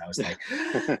Wesson. I was like,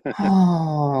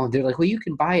 oh, they're like, well, you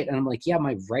can buy it. And I'm like, yeah,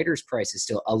 my writer's price is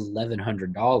still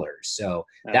 $1,100. So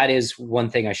that is one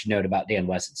thing I should note about Dan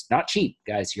Wesson. It's not cheap,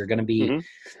 guys. You're going to be,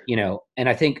 and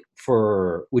I think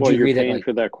would you agree that, like,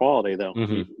 for that quality though,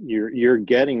 you're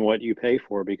getting what you pay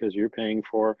for, because you're paying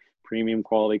for premium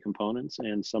quality components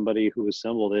and somebody who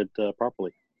assembled it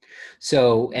properly.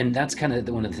 So, and that's kind of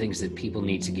one of the things that people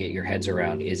need to get your heads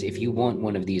around is, if you want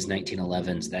one of these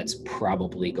 1911s that's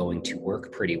probably going to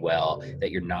work pretty well,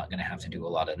 that you're not going to have to do a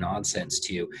lot of nonsense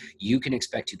to, you can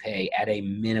expect to pay at a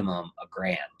minimum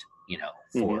 $1,000,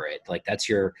 for it. Like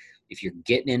if you're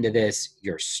getting into this,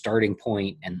 your starting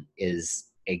point is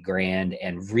 $1,000,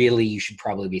 and really you should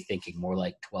probably be thinking more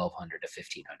like $1,200 to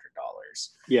 $1,500.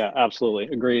 Yeah,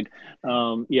 absolutely. Agreed.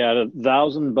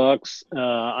 $1,000.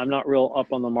 I'm not real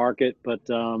up on the market, but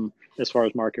as far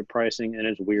as market pricing, and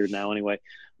it's weird now anyway.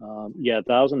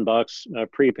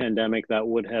 $1,000 pre-pandemic, that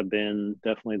would have been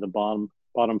definitely the bottom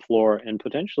floor, and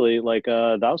potentially like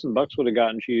 $1,000 would have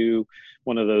gotten you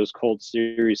one of those Colt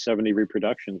Series 70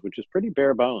 reproductions, which is pretty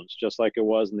bare bones, just like it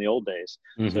was in the old days.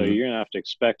 So you're gonna have to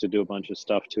expect to do a bunch of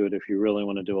stuff to it if you really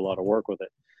want to do a lot of work with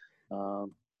it.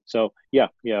 So yeah,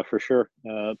 for sure.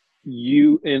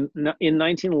 You in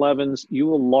 1911s, you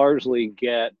will largely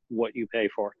get what you pay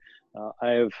for. I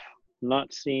have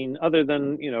not seen, other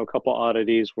than a couple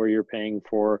oddities where you're paying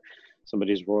for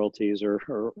somebody's royalties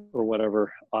or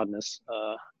whatever oddness.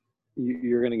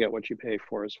 You're going to get what you pay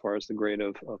for as far as the grade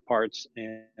of parts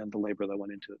and the labor that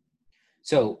went into it.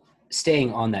 So,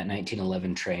 staying on that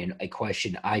 1911 train, a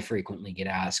question I frequently get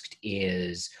asked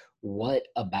is, what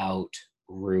about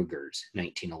Ruger's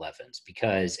 1911s?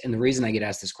 Because, and the reason I get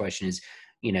asked this question is,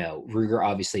 Ruger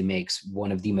obviously makes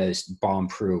one of the most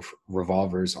bomb-proof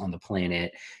revolvers on the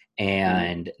planet,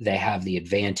 and they have the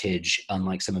advantage,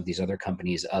 unlike some of these other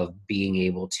companies, of being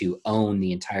able to own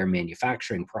the entire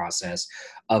manufacturing process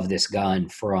of this gun,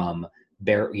 from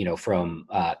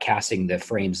casting the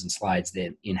frames and slides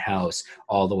in-house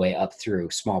all the way up through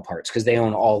small parts, because they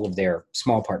own all of their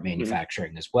small part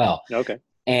manufacturing as well. Okay.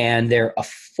 And they're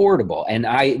affordable. And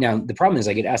now the problem is,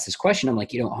 I get asked this question. I'm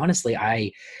like, honestly,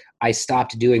 I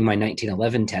stopped doing my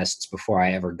 1911 tests before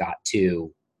I ever got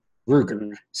to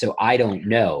Ruger. So I don't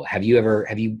know. Have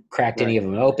you cracked any of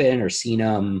them open or seen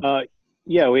them?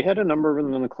 Yeah, we had a number of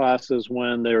them in the classes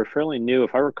when they were fairly new.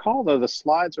 If I recall, though, the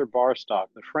slides are bar stock.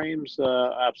 The frames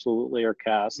absolutely are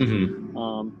cast. Keep in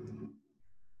mind.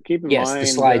 The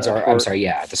slides are. I'm sorry.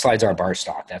 Yeah, the slides are bar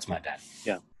stock. That's my bad.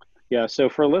 Yeah. So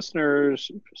for listeners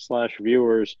 /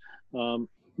 viewers,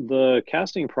 the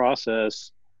casting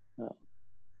process,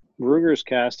 Ruger's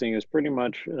casting is pretty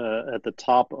much at the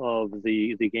top of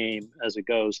the game as it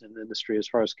goes in the industry as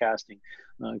far as casting,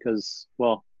 because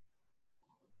we'll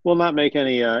not make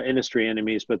any industry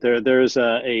enemies, but there's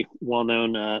a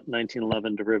well-known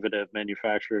 1911 derivative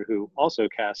manufacturer who also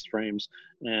casts frames,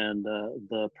 and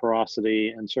the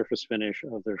porosity and surface finish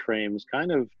of their frames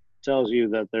kind of tells you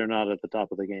that they're not at the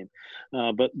top of the game.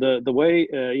 But the way,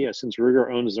 since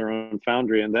Ruger owns their own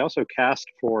foundry, and they also cast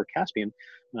for Caspian,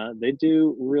 they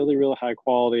do really, really high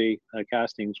quality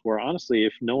castings where, honestly,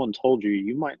 if no one told you,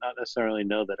 you might not necessarily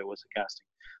know that it was a casting,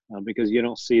 because you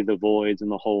don't see the voids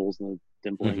and the holes and the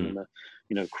dimpling and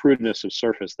the crudeness of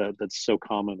surface that's so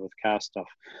common with cast stuff.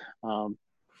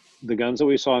 The guns that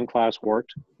we saw in class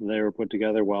worked. They were put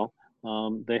together well.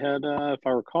 They had, if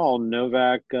I recall,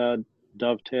 Novak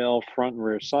dovetail front and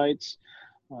rear sights.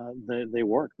 They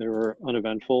worked. They were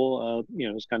uneventful.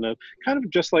 It's kind of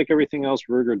just like everything else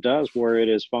Ruger does, where it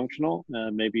is functional.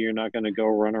 Maybe you're not going to go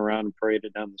run around and parade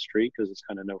it down the street because it's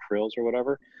kind of no frills or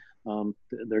whatever.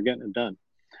 They're getting it done.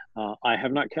 I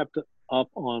have not kept up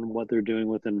on what they're doing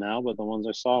with them now, but the ones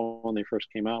I saw when they first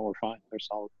came out were fine. They're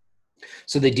solid.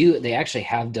 So they actually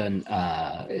have done,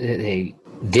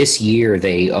 this year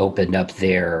they opened up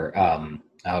their,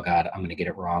 oh God, I'm going to get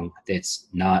it wrong. It's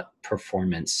not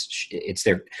performance.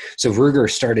 So Ruger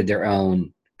started their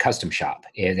own custom shop.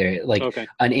 They're like Okay.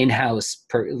 an in-house,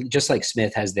 just like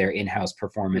Smith has their in-house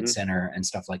performance Hmm. center and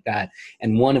stuff like that.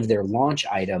 And one of their launch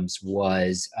items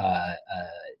was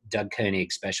Doug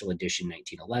Koenig Special Edition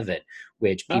 1911,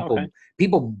 which Oh, okay.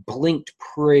 people blinked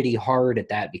pretty hard at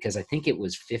that because I think it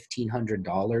was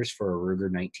 $1,500 for a Ruger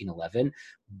 1911,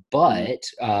 Hmm. but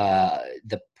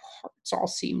the parts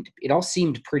all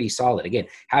seemed pretty solid. Again,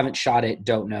 haven't shot it,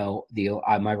 don't know.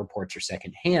 My reports are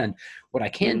secondhand. What I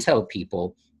can Hmm. tell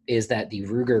people is that the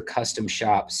Ruger Custom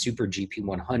Shop Super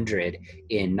GP100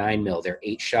 in 9mm, their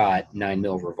 8-shot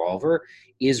 9mm revolver,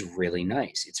 is really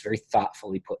nice. It's very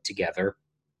thoughtfully put together.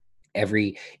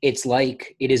 It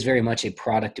is very much a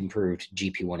product improved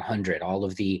GP100. All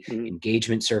of the Hmm.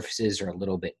 engagement surfaces are a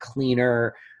little bit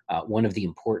cleaner. One of the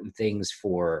important things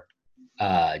for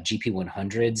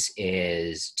GP100s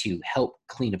is to help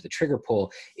clean up the trigger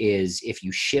pull is if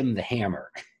you shim the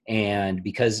hammer. And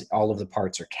because all of the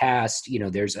parts are cast,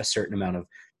 there's a certain amount of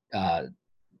uh,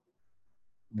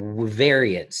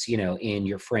 variance, in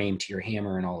your frame to your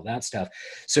hammer and all of that stuff.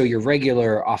 So your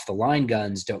regular off the line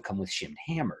guns don't come with shimmed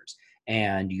hammers,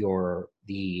 and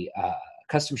the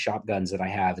custom shop guns that I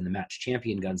have and the match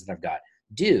champion guns that I've got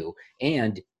do,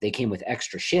 and they came with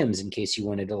extra shims in case you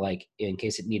wanted to, in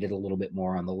case it needed a little bit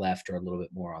more on the left or a little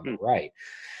bit more on the right.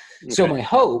 So Okay. my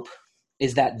hope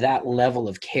is that that level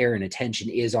of care and attention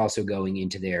is also going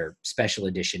into their special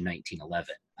edition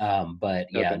 1911. But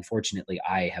yeah, Okay. unfortunately,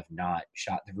 I have not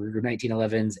shot the Ruger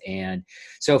 1911s. And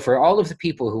so for all of the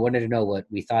people who wanted to know what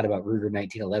we thought about Ruger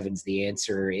 1911s, the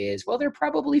answer is, well, they're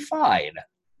probably fine. Hmm.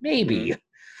 Maybe.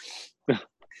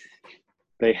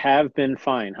 They have been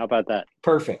fine. How about that?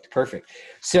 Perfect.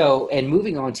 So, and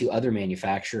moving on to other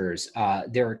manufacturers,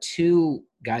 there are two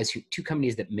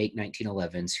companies that make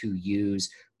 1911s who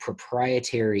use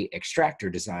proprietary extractor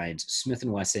designs, Smith &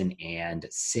 Wesson and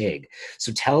SIG.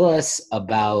 So tell us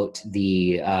about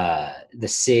the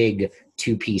SIG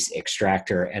two-piece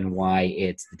extractor and why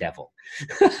it's the devil.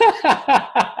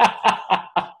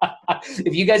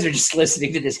 If you guys are just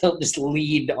listening to this, he'll just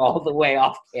lean all the way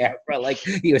off camera like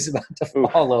he was about to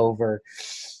Oof. fall over.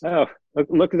 Oh,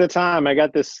 look at the time. I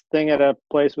got this thing at a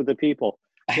place with the people.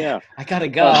 Yeah. I gotta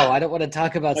go. Uh, I don't want to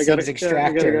talk about I gotta, Sig's I gotta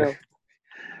extractor. go.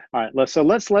 All right.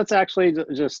 Let's actually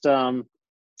just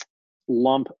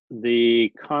lump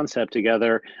the concept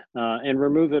together and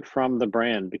remove it from the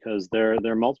brand because there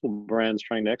are multiple brands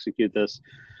trying to execute this.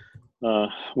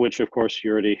 Which of course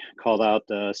you already called out,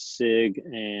 Sig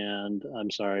and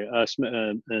I'm sorry,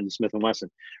 and Smith and Wesson,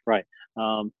 right?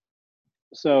 Um,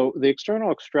 so the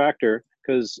external extractor,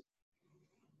 because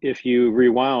if you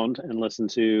rewound and listen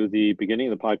to the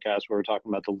beginning of the podcast where we're talking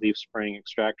about the leaf spring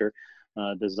extractor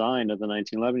design of the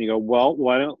 1911, you go, well,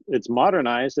 why don't it's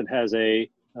modernized? It has a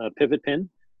pivot pin,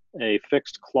 a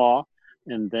fixed claw,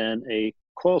 and then a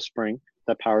coil spring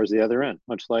that powers the other end,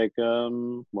 much like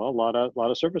well, a lot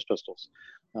of surface pistols,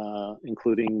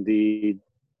 including the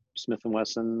Smith and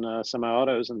Wesson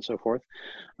semi-autos and so forth.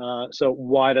 So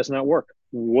why doesn't that work?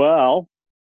 Well,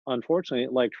 unfortunately,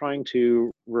 like trying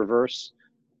to reverse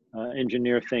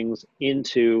engineer things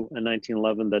into a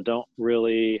 1911 that don't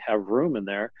really have room in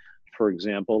there. For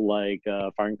example, like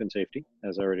firing pin safety,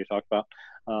 as I already talked about.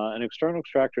 An external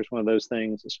extractor is one of those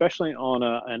things, especially on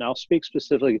and I'll speak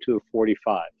specifically to a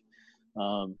 45,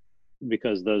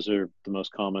 because those are the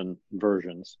most common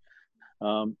versions.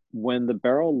 When the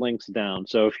barrel links down,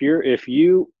 so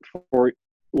for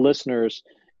listeners,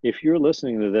 if you're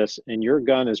listening to this and your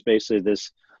gun is basically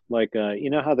this, like, you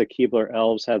know how the Keebler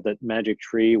elves have that magic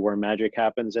tree where magic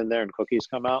happens in there and cookies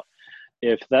come out?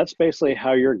 If that's basically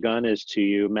how your gun is to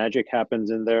you, magic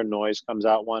happens in there, noise comes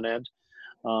out one end.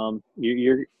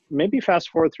 You're maybe fast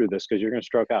forward through this because you're going to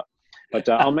stroke out. But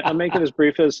I'll make it as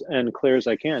brief and clear as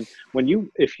I can.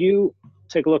 If you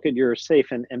take a look at your safe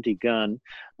and empty gun,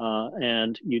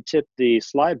 and you tip the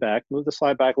slide back, move the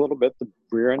slide back a little bit, the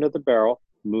rear end of the barrel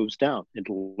moves down. It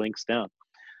links down.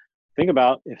 Think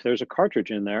about if there's a cartridge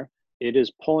in there, it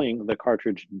is pulling the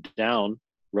cartridge down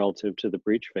relative to the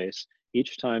breech face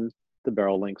each time the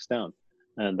barrel links down.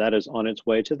 And that is on its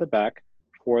way to the back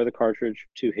for the cartridge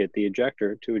to hit the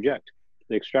ejector to eject.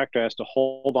 The extractor has to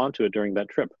hold on to it during that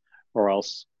trip, or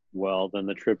else, well, then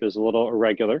the trip is a little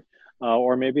irregular,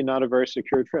 or maybe not a very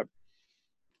secure trip.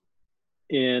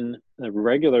 In a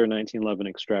regular 1911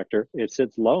 extractor, it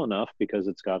sits low enough because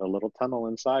it's got a little tunnel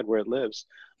inside where it lives.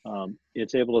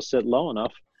 It's able to sit low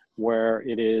enough where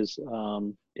it is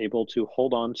able to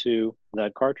hold on to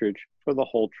that cartridge for the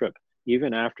whole trip,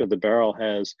 even after the barrel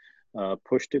has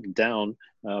pushed it down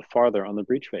farther on the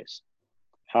breech face.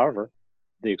 However,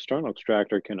 the external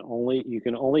extractor you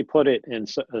can only put it in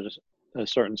a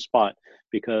certain spot,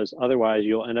 because otherwise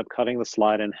you'll end up cutting the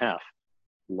slide in half.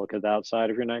 Look at the outside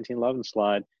of your 1911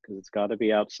 slide, because it's got to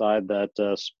be outside that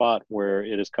spot where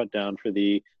it is cut down for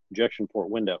the ejection port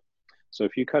window. So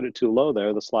if you cut it too low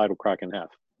there, the slide will crack in half.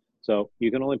 So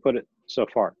you can only put it so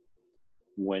far.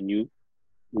 When you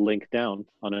link down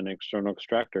on an external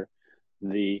extractor,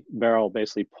 the barrel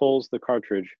basically pulls the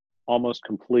cartridge almost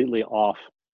completely off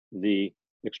the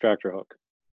extractor hook.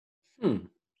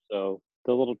 So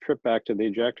the little trip back to the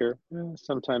ejector,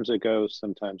 sometimes it goes,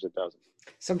 sometimes it doesn't.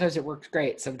 Sometimes it works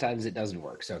great, sometimes it doesn't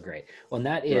work so great. Well, and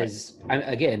that is, right.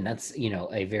 Again, that's,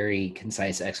 a very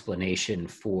concise explanation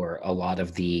for a lot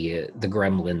of the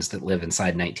gremlins that live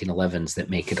inside 1911s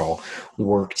that make it all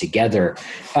work together.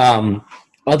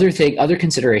 Other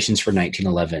considerations for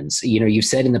 1911s, you've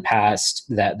said in the past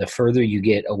that the further you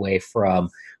get away from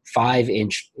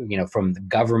 5-inch, from the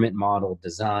government model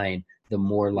design, the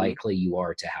more likely you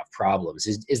are to have problems.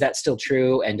 Is that still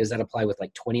true? And does that apply with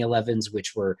like 2011s,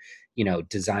 which were,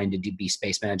 designed to be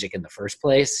space magic in the first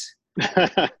place?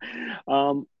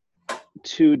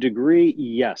 To a degree,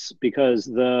 yes, because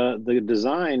the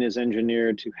design is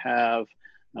engineered to have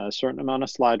a certain amount of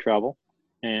slide travel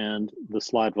and the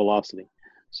slide velocity.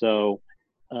 So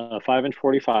 5-inch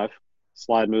 45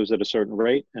 slide moves at a certain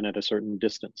rate and at a certain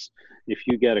distance. If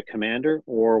you get a commander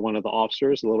or one of the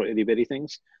officers, the little itty bitty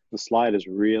things, the slide is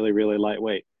really, really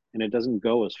lightweight and it doesn't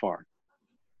go as far.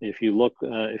 If you look,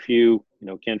 if you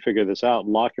can't figure this out,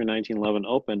 lock your 1911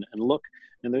 open and look,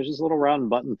 and there's this little round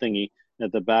button thingy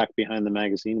at the back behind the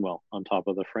magazine well on top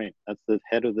of the frame. That's the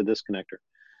head of the disconnector.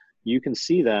 You can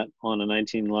see that on a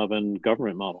 1911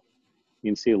 government model.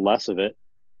 You can see less of it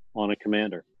on a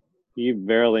commander. You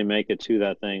barely make it to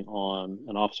that thing on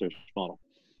an officer's model.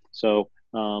 So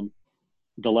the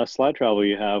less slide travel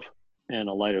you have and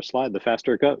a lighter slide, the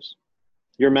faster it goes.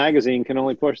 Your magazine can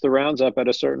only push the rounds up at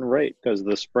a certain rate because of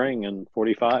the spring and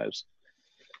 45s.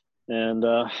 And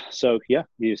so, yeah,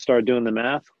 you start doing the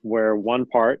math where one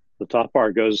part, the top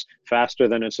part, goes faster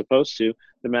than it's supposed to.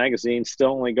 The magazine's still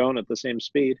only going at the same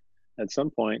speed. At some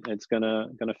point, it's gonna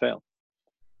fail.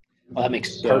 Well, that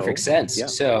makes perfect sense. Yeah.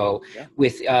 So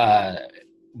with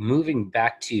moving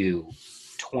back to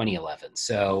 2011,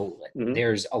 so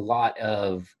there's a lot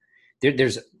of,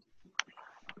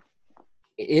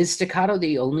 is Staccato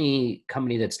the only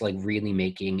company that's like really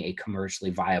making a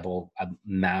commercially viable,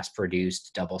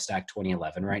 mass-produced double stack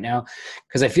 2011 right now?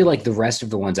 Because I feel like the rest of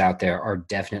the ones out there are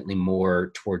definitely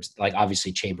more towards, like,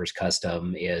 obviously Chambers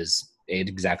Custom is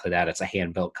exactly that. It's a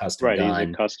hand-built custom gun. Right,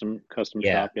 he's a custom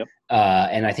shop, yep.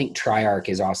 And I think Triarch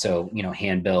is also,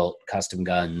 hand-built custom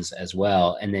guns as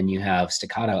well. And then you have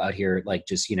Staccato out here, like,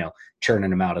 just, churning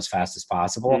them out as fast as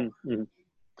possible. Mm-hmm.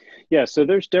 Yeah, so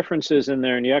there's differences in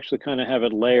there, and you actually kind of have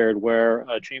it layered where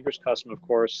Chambers Custom, of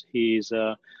course, he's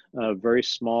a very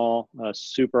small,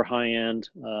 super high-end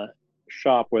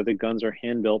shop where the guns are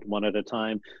hand-built one at a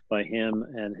time by him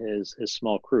and his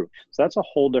small crew. So that's a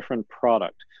whole different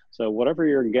product. So whatever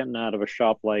you're getting out of a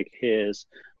shop like his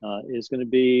is going to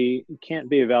be, can't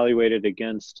be evaluated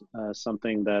against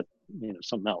something that,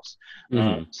 something else.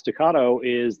 Staccato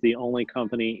is the only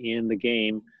company in the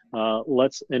game.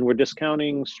 And we're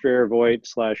discounting Strayer Voigt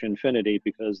 / Infinity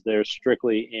because they're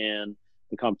strictly in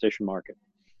the competition market.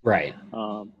 Right.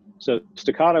 So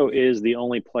Staccato is the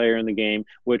only player in the game,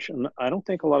 which I don't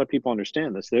think a lot of people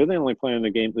understand this. They're the only player in the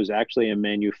game who's actually a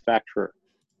manufacturer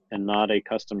and not a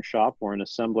custom shop or an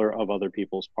assembler of other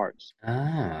people's parts.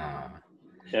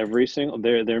 Every single,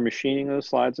 they're machining those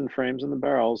slides and frames and the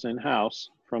barrels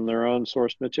in-house from their own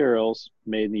source materials,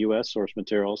 made in the U.S. source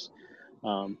materials.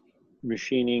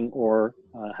 Machining or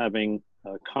having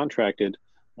contracted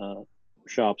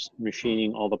shops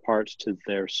machining all the parts to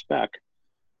their spec,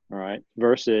 all right,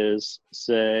 versus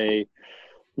say,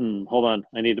 hold on,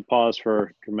 I need to pause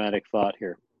for dramatic thought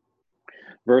here,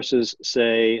 versus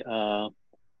say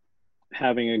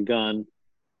having a gun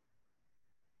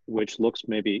which looks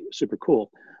maybe super cool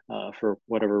for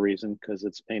whatever reason because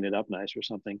it's painted up nice or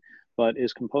something, but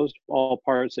is composed of all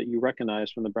parts that you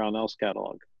recognize from the Brownells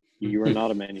catalog. You are not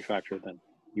a manufacturer then.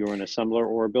 You're an assembler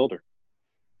or a builder.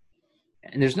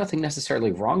 And there's nothing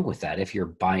necessarily wrong with that if you're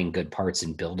buying good parts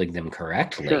and building them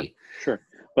correctly. Sure.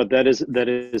 But that is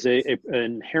an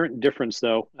inherent difference,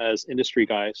 though, as industry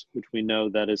guys, which we know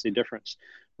that is a difference,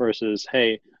 versus,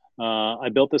 hey, I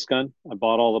built this gun. I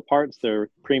bought all the parts. They're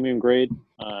premium grade.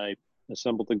 I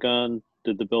assembled the gun,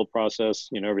 did the build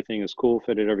process. Everything is cool,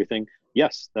 fitted everything.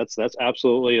 Yes, that's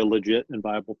absolutely a legit and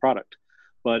viable product.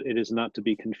 But it is not to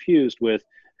be confused with,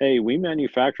 hey, we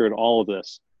manufactured all of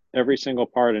this. Every single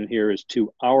part in here is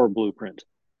to our blueprint.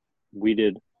 We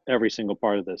did every single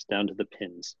part of this down to the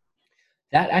pins.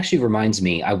 That actually reminds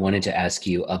me, I wanted to ask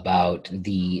you about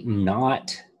the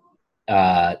not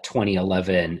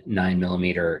 2011 9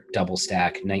 millimeter double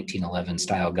stack 1911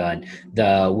 style gun,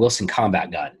 the Wilson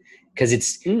Combat gun, because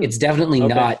Mm, it's definitely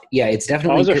okay. not. Yeah, it's I was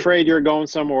definitely. afraid you were going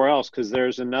somewhere else because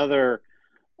there's another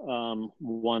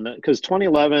one that, because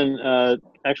 2011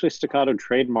 actually Staccato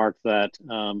trademarked that.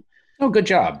 Oh, good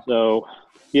job. So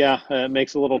yeah, it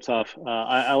makes it a little tough.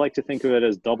 I like to think of it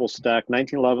as double stack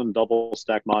 1911 double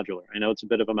stack modular. I know it's a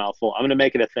bit of a mouthful. I'm going to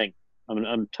make it a thing.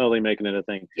 I'm totally making it a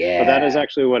thing. But that is Yeah.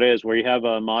 actually what it is, where you have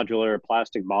a modular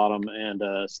plastic bottom and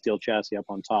a steel chassis up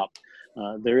on top.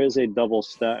 There is a double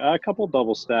stack, a couple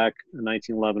double stack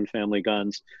 1911 family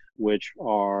guns, which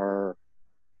are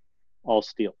all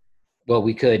steel. Well,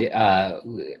 we could.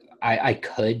 I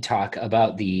could talk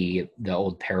about the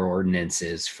old pair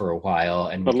ordinances for a while,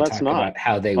 and we But could let's talk not. about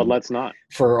how they, But let's not.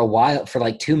 for a while, for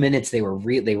like 2 minutes, they were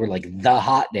they were like the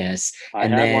hotness, I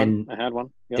and had one. then I had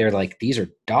one. Yep. they're like, these are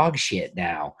dog shit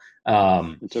now.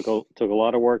 It took a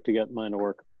lot of work to get mine to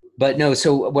work. But no,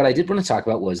 so what I did want to talk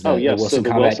about was Oh the yes, so Wilson the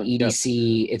Combat Wilson. Yes.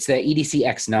 EDC. It's the EDC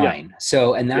Yeah. X9.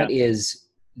 So, and Yeah. that is,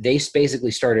 they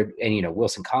basically started, and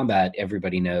Wilson Combat,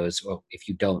 everybody knows. Well, if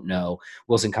you don't know,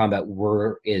 Wilson Combat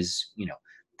is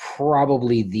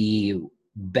probably the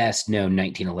best known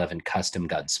 1911 custom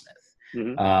gunsmith.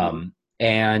 Mm-hmm. Mm-hmm.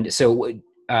 And so,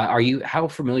 how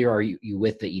familiar are you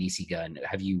with the EDC gun?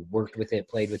 Have you worked with it,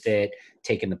 played with it,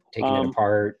 taken it Um,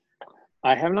 apart?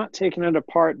 I have not taken it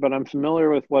apart, but I'm familiar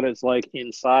with what it's like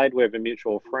inside. We have a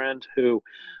mutual friend who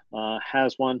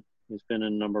has one. He's been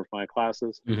in a number of my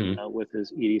classes Hmm. with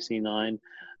his EDC 9.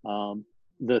 Um,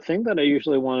 the thing that I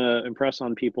usually want to impress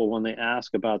on people when they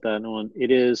ask about that one,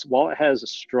 it is, while it has a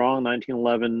strong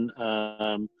 1911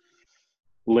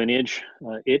 lineage,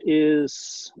 it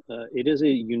is a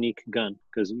unique gun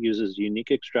because it uses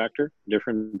unique extractor,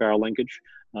 different barrel linkage,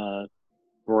 uh,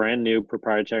 brand new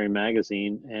proprietary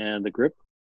magazine, and the grip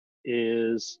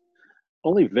is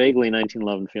only vaguely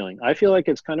 1911 feeling. I feel like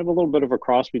it's kind of a little bit of a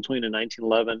cross between a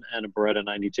 1911 and a Beretta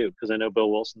 92 because I know Bill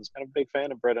Wilson's kind of a big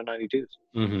fan of Beretta 92s.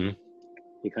 Hmm.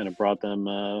 He kind of brought them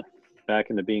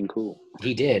back into being cool.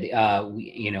 He did.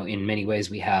 In many ways,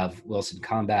 we have Wilson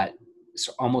Combat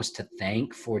almost to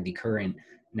thank for the current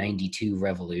 92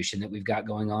 revolution that we've got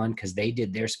going on, because they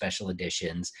did their special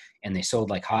editions and they sold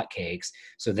like hotcakes.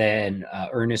 So then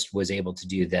Ernest was able to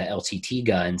do the LTT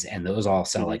guns, and those all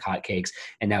sell Mm-hmm. like hotcakes.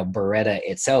 And now Beretta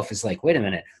itself is like, wait a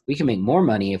minute, we can make more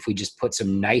money if we just put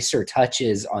some nicer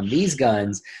touches on these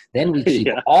guns. Then we keep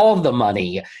Yeah, all the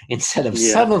money instead of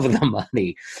yeah, some of the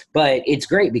money. But it's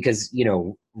great because,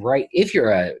 right, if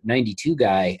you're a 92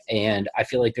 guy, and I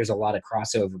feel like there's a lot of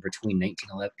crossover between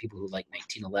 1911 people who like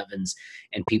 1911s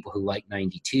and people who like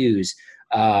 92s.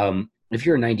 If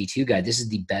you're a 92 guy, this is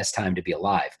the best time to be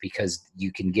alive because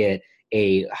you can get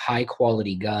a high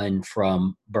quality gun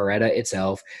from Beretta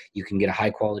itself. You can get a high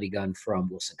quality gun from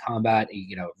Wilson Combat.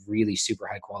 You get a really super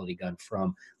high quality gun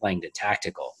from Langdon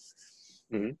Tactical.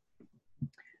 mm-hmm.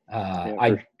 Uh, Yeah, for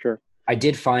I sure. I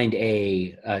did find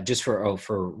a just for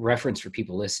reference for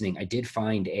people listening. I did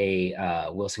find a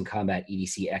Wilson Combat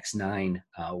EDC X9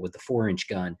 with the 4-inch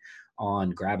gun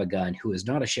on Grab a Gun, who is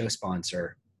not a show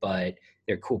sponsor, but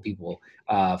they're cool people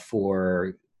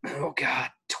for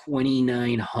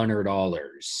 $2,900.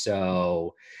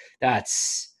 So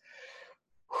that's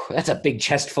a big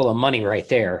chest full of money right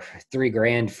there.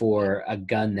 $3,000 for a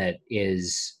gun that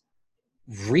is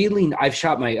really. I've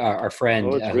shot my our friend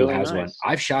Oh, it's who really has one. nice.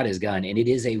 I've shot his gun, and it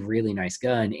is a really nice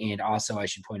gun. And also, I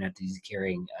should point out that he's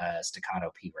carrying a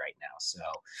Staccato P right now. So,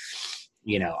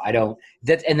 I don't.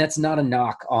 That's not a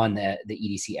knock on the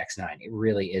EDC X9. It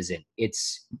really isn't.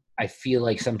 I feel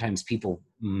like sometimes people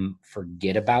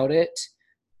forget about it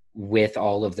with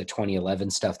all of the 2011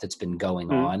 stuff that's been going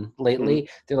on Mm-hmm. lately.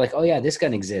 They're like, oh yeah, this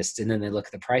gun exists, and then they look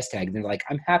at the price tag and they're like,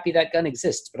 I'm happy that gun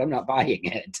exists, but I'm not buying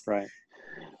it. Right.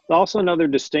 Also, another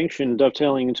distinction,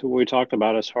 dovetailing into what we talked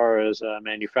about as far as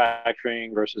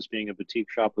manufacturing versus being a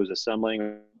boutique shop who's assembling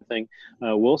everything.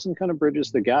 Wilson kind of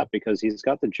bridges the gap because he's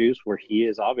got the juice where he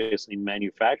is obviously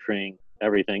manufacturing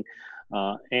everything,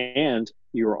 and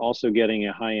you're also getting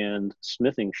a high-end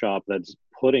smithing shop that's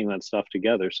putting that stuff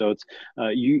together. So it's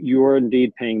you are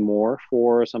indeed paying more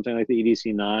for something like the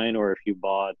EDC 9, or if you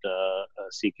bought a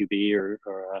CQB or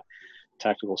a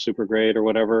tactical super grade or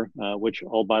whatever, which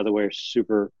all, by the way, are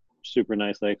super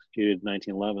nicely executed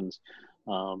 1911s.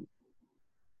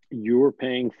 You were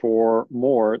paying for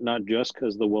more, not just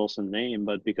because the Wilson name,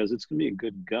 but because it's going to be a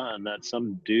good gun that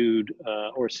some dude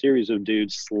or series of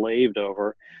dudes slaved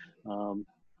over, um,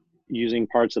 using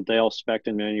parts that they all spec'd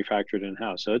and manufactured in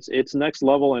house. So it's next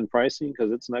level in pricing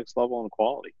because it's next level in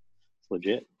quality. It's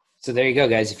legit. So there you go,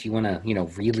 guys. If you want to,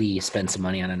 really spend some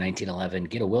money on a 1911,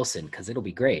 get a Wilson because it'll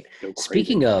be great. Go crazy.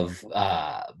 Speaking of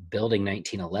building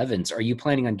 1911s, are you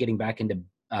planning on getting back into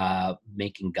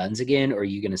making guns again, or are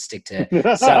you going to stick to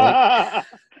selling?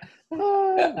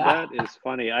 That is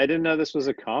funny. I didn't know this was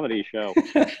a comedy show.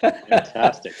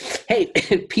 Fantastic. Hey,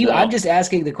 people, I'm No. just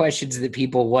asking the questions that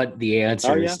people want the Oh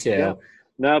answers yeah, yeah. to.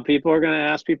 No, people are going to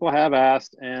ask. People have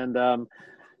asked, and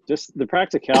just the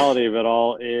practicality of it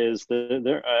all is that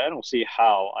there. I don't see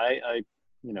how.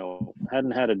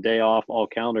 Hadn't had a day off all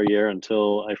calendar year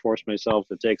until I forced myself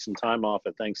to take some time off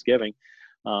at Thanksgiving,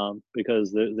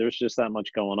 because there's just that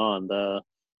much going on.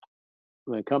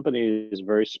 The company is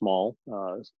very small,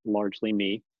 largely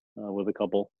me, with a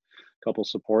couple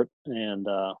support, and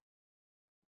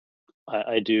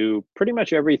I do pretty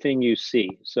much everything you see.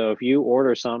 So if you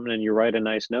order something and you write a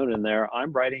nice note in there,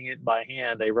 I'm writing it by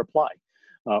hand, a reply.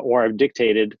 Or I've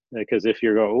dictated, because if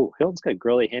you go, oh, Hilton's got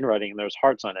girly handwriting and there's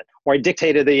hearts on it, or I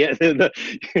dictated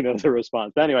the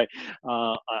response. But anyway,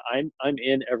 I'm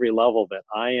in every level of it.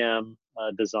 I am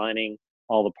designing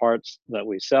all the parts that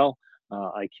we sell.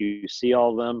 I QC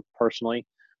all of them personally.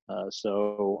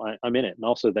 I'm in it. And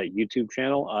also that YouTube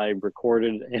channel, I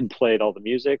recorded and played all the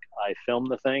music. I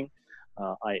filmed the thing.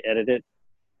 I edit it.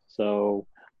 So,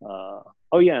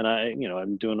 oh yeah, and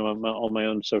I'm doing all my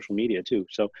own social media too.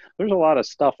 So there's a lot of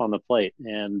stuff on the plate,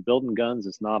 and building guns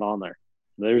is not on there.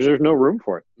 There's no room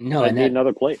for it. No, I'd and need that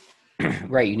another plate.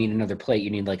 right. You need another plate. You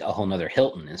need like a whole nother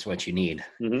Hilton is what you need.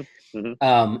 Hmm.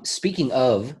 Hmm. Speaking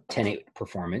of 10-8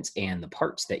 performance and the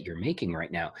parts that you're making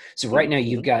right now. So right now Hmm.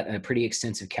 you've got a pretty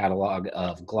extensive catalog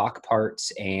of Glock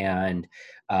parts and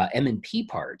M&P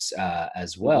parts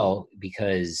as Hmm. well,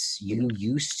 because you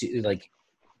used to, like,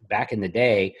 back in the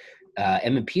day,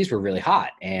 M&Ps were really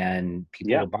hot and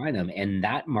people Yeah, were buying them, and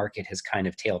that market has kind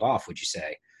of tailed off, would you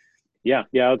say? yeah,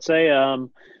 yeah. I would say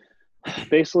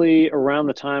basically around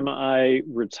the time I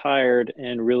retired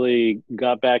and really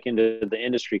got back into the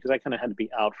industry, because I kind of had to be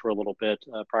out for a little bit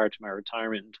prior to my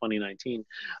retirement in 2019.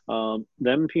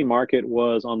 The M&P market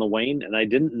was on the wane, and I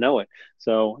didn't know it.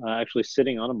 So actually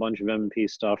sitting on a bunch of M&P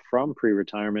stuff from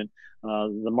pre-retirement,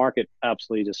 the market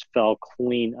absolutely just fell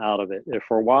clean out of it.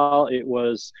 For a while, it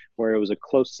was where it was a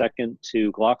close second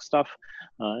to Glock stuff,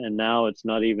 and now it's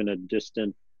not even a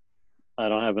distant. I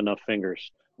don't have enough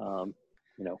fingers. Um,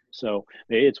 so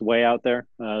it's way out there.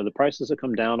 The prices have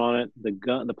come down on it.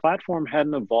 The platform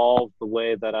hadn't evolved the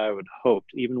way that I would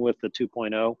hoped, even with the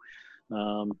 2.0.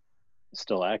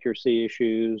 Still accuracy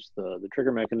issues. The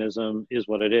trigger mechanism is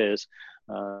what it is.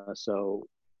 So,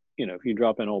 if you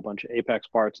drop in a whole bunch of Apex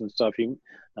parts and stuff,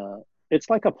 it's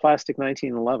like a plastic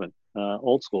 1911,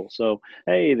 old school. So,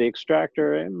 hey, the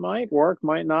extractor, it might work,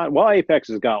 might not. Well, Apex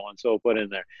has got one, so we'll put it in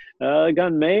there. The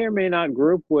gun may or may not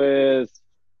group with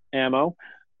ammo.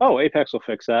 Oh, Apex will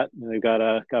fix that. They've got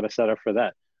a setup for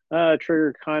that.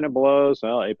 Trigger kind of blows.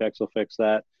 Well, Apex will fix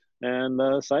that. And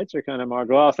the sights are kind of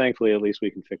marginal. Well, thankfully, at least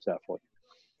we can fix that for you.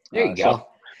 There you go.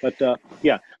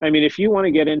 Yeah, I mean, if you want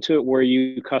to get into it where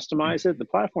you customize it, the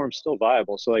platform's still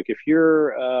viable. So, like, if you're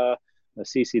a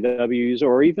CCW user,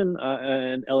 or even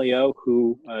an LEO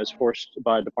who is forced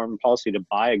by department policy to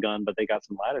buy a gun, but they got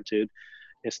some latitude,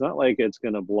 it's not like it's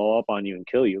going to blow up on you and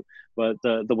kill you. But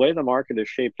the way the market is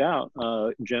shaped out,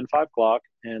 Gen 5 Glock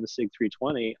and the SIG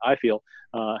 320, I feel,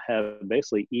 have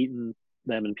basically eaten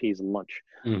the M&P's lunch,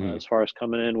 Mm-hmm. as far as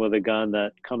coming in with a gun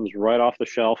that comes right off the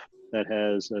shelf, that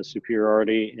has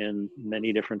superiority in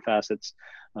many different facets.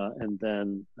 And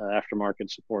then aftermarket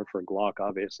support for Glock,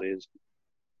 obviously, is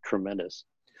tremendous.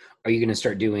 Are you going to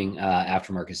start doing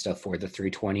aftermarket stuff for the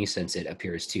 320 since it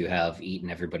appears to have eaten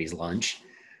everybody's lunch?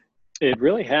 It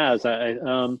really has.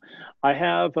 I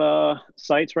have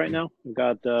sights right now. I've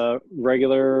got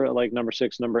regular, like, number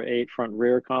 6, number 8 front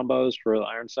rear combos for the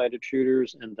iron sighted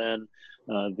shooters, and then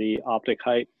the optic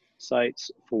height sights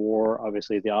for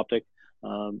obviously the optic.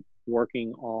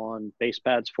 Working on base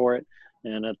pads for it.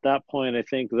 And at that point, I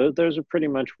think those are pretty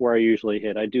much where I usually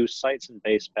hit. I do sights and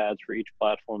base pads for each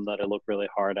platform that I look really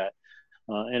hard at.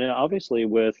 And obviously,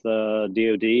 with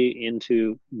DoD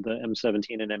into the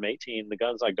M17 and M18, the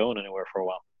gun's not going anywhere for a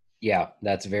while. Yeah,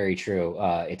 that's very true.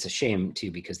 It's a shame too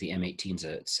because the M18's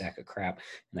a sack of crap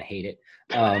and I hate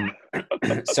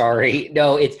it. Sorry,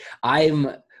 no,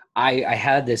 I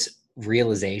had this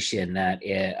realization that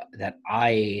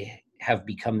I have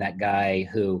become that guy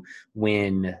who,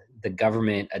 when the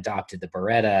government adopted the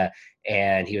Beretta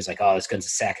and he was like, "Oh, this gun's a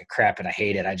sack of crap and I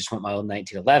hate it. I just want my own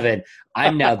 1911."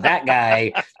 I'm now that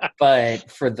guy, but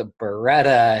for the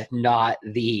Beretta, not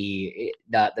the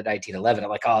 1911. I'm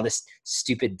like, "Oh, this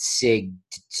stupid SIG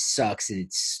sucks and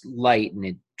it's light and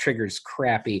it triggers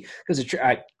crappy." Because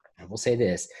I will say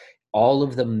this, all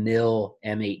of the mill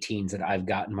M18s that I've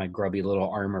gotten my grubby little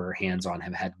armor hands on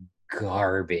have had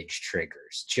garbage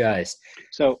triggers. Just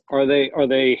So are they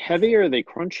heavy, or are they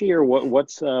crunchy, or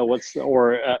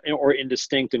or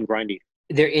indistinct and grindy?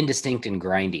 they're indistinct and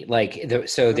grindy. Like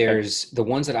Okay. there's the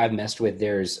ones that I've messed with.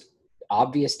 There's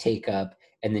obvious take up,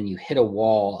 and then you hit a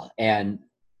wall, and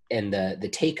the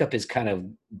take up's kind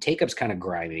of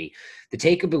grimy. The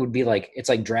take up, it would be like it's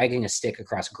like dragging a stick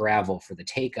across gravel for the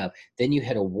take up. Then you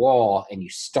hit a wall and you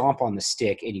stomp on the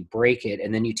stick and you break it,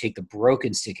 and then you take the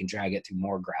broken stick and drag it through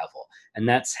more gravel. And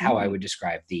that's how I Hmm. would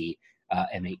describe the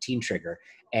M18 trigger.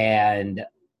 And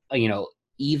you know,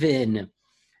 even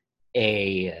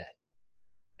a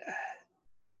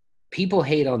people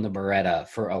hate on the Beretta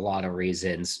for a lot of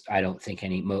reasons. I don't think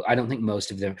I don't think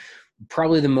most of them.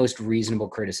 Probably the most reasonable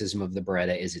criticism of the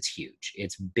Beretta is it's huge,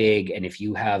 it's big, and if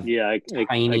you have Yeah, I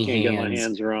tiny can't get my hands,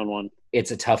 hands around one. it's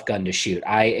a tough gun to shoot.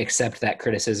 I accept that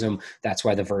criticism. That's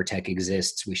why the Vertec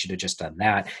exists. We should have just done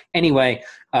that anyway.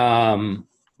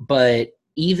 But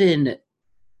even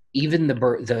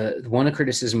the one of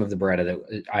criticism of the Beretta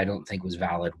that I don't think was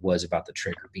valid was about the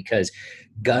trigger, because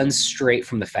guns straight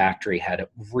from the factory had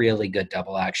really good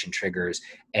double action triggers,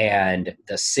 and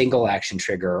the single action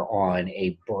trigger on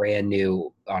a brand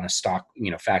new, on a stock,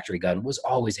 factory gun was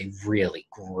always a really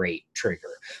great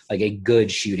trigger, like a good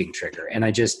shooting trigger. And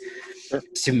Sure.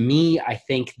 to me, I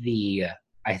think the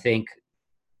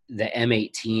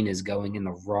M18 is going in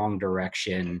the wrong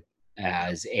direction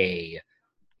as a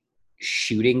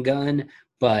shooting gun,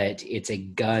 but it's a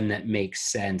gun that makes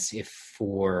sense if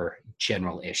for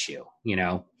general issue,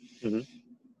 Hmm.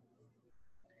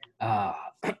 uh,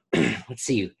 let's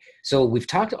see. So we've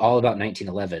talked all about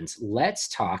 1911s.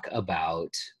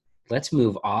 Let's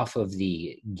move off of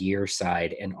the gear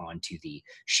side and onto the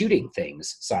shooting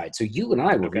things side. So you and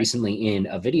I were Okay. recently in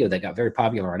a video that got very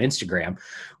popular on Instagram,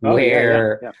 Oh yeah, yeah,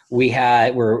 where yeah.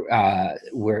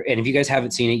 and if you guys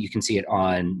haven't seen it, you can see it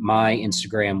on my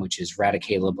Instagram, which is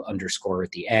Radicaleb _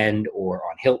 at the end, or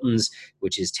on Hilton's,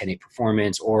 which is 10-8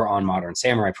 Performance, or on Modern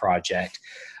Samurai Project.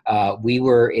 We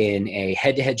were in a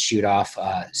head-to-head shoot-off,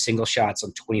 single shots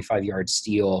on 25-yard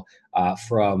steel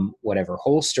from whatever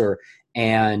holster.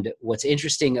 And what's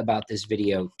interesting about this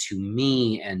video to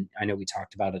me, and I know we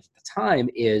talked about it at the time,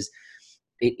 is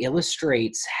it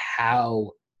illustrates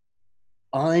how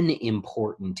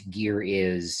unimportant gear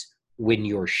is when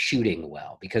you're shooting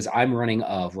well. Because I'm running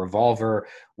a revolver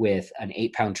with an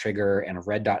 8-pound trigger and a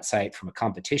red dot sight from a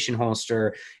competition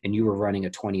holster, and you were running a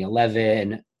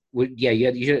 2011. Yeah,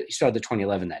 you still had the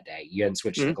 2011 that day. You hadn't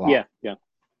switched the Hmm. Glock. Yeah, yeah.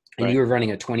 And Right, you were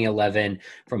running a 2011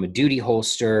 from a duty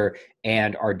holster,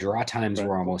 and our draw times right.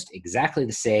 were almost exactly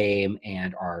the same,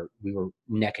 and we were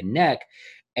neck and neck.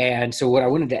 And so what I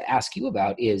wanted to ask you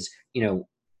about is,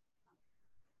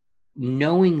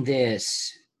 knowing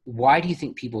this, why do you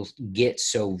think people get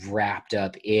so wrapped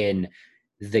up in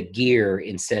the gear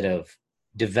instead of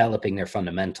developing their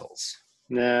fundamentals?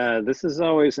 Nah, this is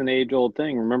always an age-old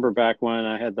thing. Remember back when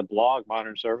I had the blog,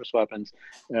 Modern Service Weapons,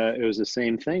 it was the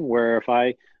same thing where if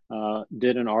I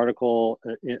did an article,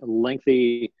 a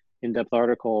lengthy, in-depth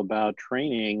article about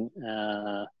training,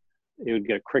 it would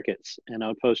get crickets. And I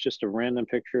would post just a random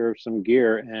picture of some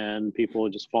gear, and people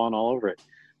would just fawn all over it.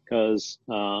 Because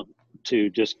to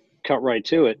just cut right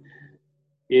to it,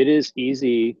 it is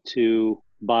easy to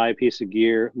buy a piece of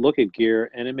gear, look at gear,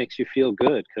 and it makes you feel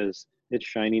good because it's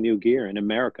shiny new gear in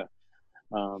America.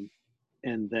 Um,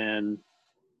 and then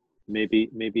maybe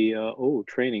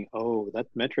training. Oh, that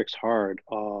metric's hard.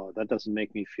 Oh, that doesn't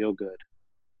make me feel good.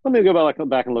 Let me go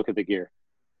back and look at the gear.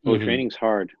 Oh, Mm-hmm. training's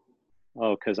hard.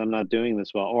 Oh, because I'm not doing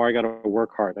this well. Or I got to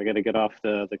work hard. I got to get off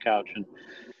the couch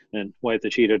and wipe the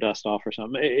Cheeto dust off or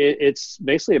something. It's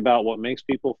basically about what makes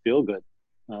people feel good.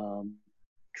 Um,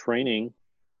 Training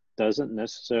doesn't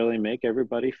necessarily make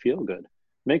everybody feel good.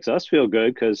 Makes us feel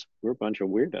good because we're a bunch of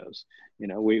weirdos.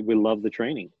 We love the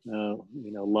training.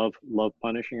 Love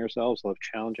punishing ourselves, love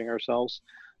challenging ourselves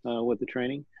with the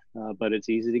training. But it's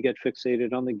easy to get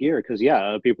fixated on the gear because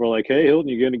people are like, "Hey, Hilton,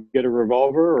 you going to get a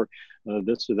revolver or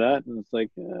this or that?" And it's like,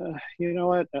 you know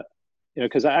what?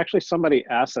 Because actually somebody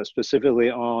asked that specifically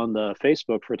on the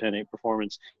Facebook for 10-8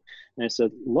 Performance, and I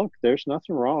said, "Look, there's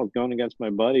nothing wrong with going against my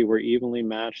buddy. We're evenly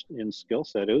matched in skill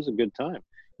set. It was a good time.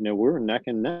 We were neck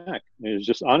and neck. It was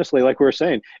just honestly, like we were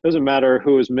saying, it doesn't matter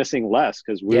who was missing less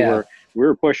because we Yeah.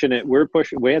 were pushing it. We were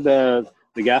pushing. We had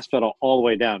the gas pedal all the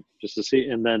way down just to see.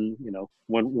 And then, you know,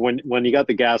 when you got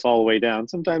the gas all the way down,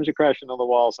 sometimes you crash into the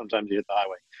wall, sometimes you hit the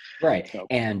highway. Right. So,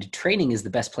 And training is the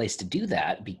best place to do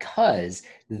that because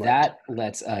that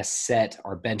lets us set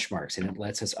our benchmarks and it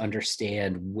lets us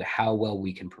understand how well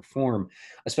we can perform,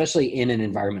 especially in an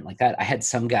environment like that. I had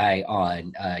some guy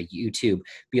on YouTube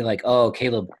be like, oh,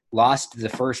 Caleb lost the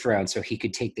first round so he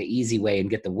could take the easy way and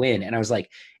get the win. And I was like,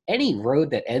 any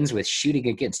road that ends with shooting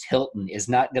against Hilton is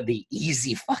not the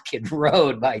easy fucking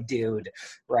road, my dude.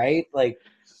 Right? Like,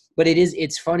 but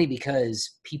it's funny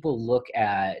because people look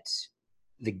at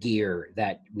the gear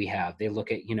that we have. They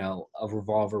look at, you know, a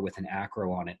revolver with an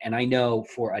acro on it. And I know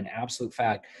for an absolute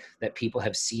fact that people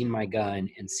have seen my gun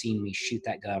and seen me shoot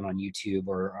that gun on YouTube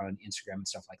or on Instagram and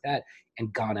stuff like that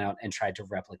and gone out and tried to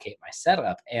replicate my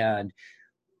setup. And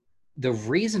the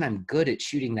reason I'm good at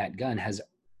shooting that gun has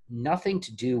nothing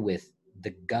to do with the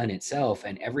gun itself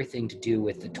and everything to do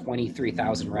with the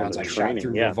 23,000 rounds I shot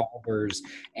through revolvers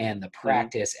and the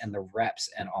practice and the reps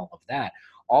and all of that.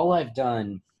 All I've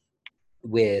done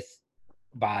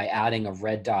by adding a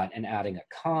red dot and adding a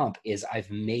comp is I've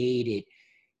made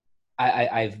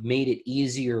it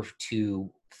easier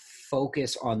to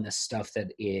focus on the stuff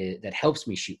that helps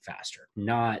me shoot faster.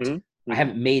 Not I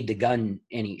haven't made the gun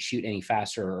shoot any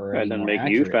faster or any more make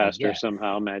accurate. You faster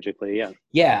somehow magically. I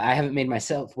haven't made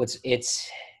myself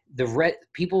the red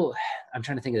people. I'm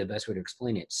trying to think of the best way to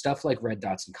explain it. Stuff like red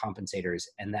dots and compensators,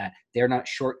 and that they're not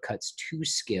shortcuts to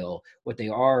skill. What they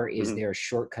are is they're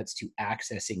shortcuts to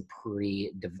accessing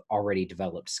already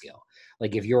developed skill.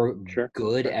 Like if you're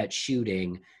good at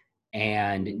shooting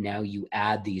and now you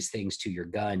add these things to your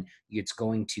gun, it's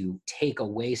going to take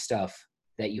away stuff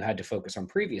that you had to focus on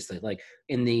previously. Like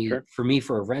for me,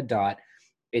 for a red dot,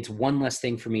 it's one less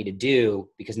thing for me to do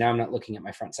because now I'm not looking at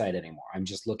my front sight anymore. I'm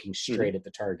just looking straight at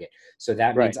the target. So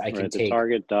that means I can take the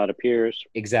target dot appears.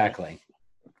 Exactly.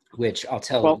 Which I'll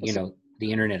tell,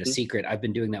 the internet a secret. I've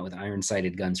been doing that with iron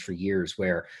sighted guns for years,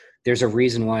 where there's a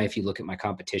reason why, if you look at my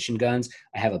competition guns,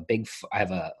 I have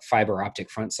a fiber optic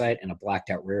front sight and a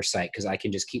blacked out rear sight. Cause I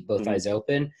can just keep both eyes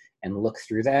open and look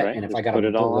through that. And if I got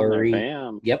a blurry,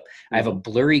 I have a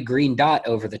blurry green dot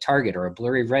over the target or a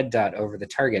blurry red dot over the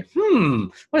target.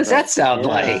 What does that sound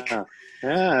like? Yeah,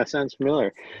 that sounds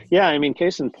familiar. Yeah, I mean,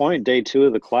 case in point, day 2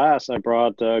 of the class, I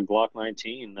brought Glock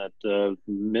 19 that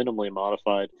minimally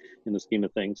modified in the scheme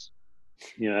of things.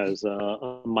 You know, has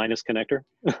a minus connector.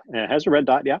 It has a red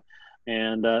dot,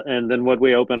 and then what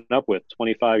we open up with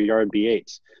 25-yard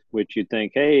B8s, which you'd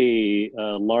think, hey,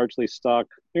 largely stock,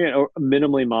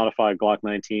 minimally modified Glock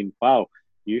 19. Wow,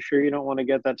 you sure you don't want to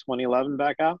get that 2011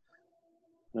 back out?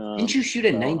 Didn't you shoot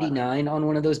a 99 on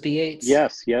one of those B8s?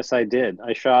 Yes, I did.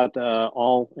 I shot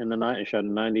all in the night. I shot a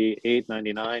 98,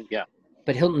 99. Yeah.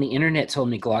 But Hilton, the internet told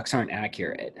me Glocks aren't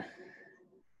accurate.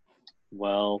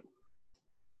 Well,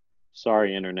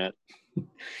 sorry, internet.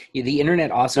 The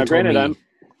internet also told me.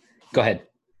 Go ahead.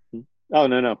 Oh,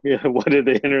 no. Yeah, what did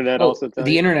the internet also tell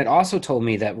you? The internet also told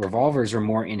me that revolvers are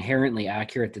more inherently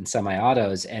accurate than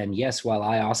semi-autos. And yes, while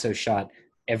I also shot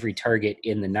every target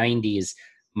in the 90s,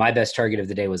 my best target of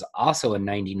the day was also a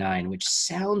 99, which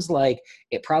sounds like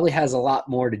it probably has a lot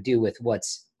more to do with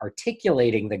what's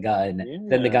articulating the gun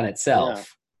than the gun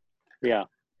itself. Yeah,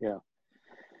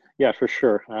 for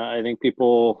sure. I think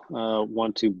people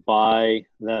want to buy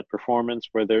that performance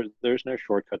where there's no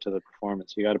shortcut to the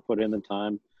performance. You got to put in the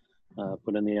time,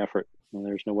 put in the effort, and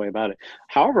there's no way about it.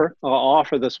 However, I'll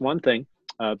offer this one thing.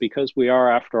 Because we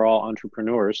are, after all,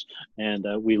 entrepreneurs and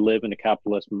we live in a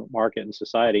capitalist market and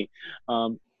society,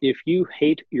 if you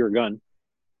hate your gun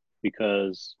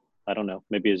because, I don't know,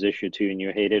 maybe it's issued to you and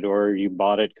you hate it, or you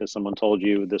bought it because someone told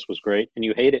you this was great and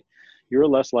you hate it, you're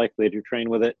less likely to train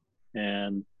with it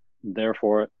and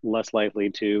therefore less likely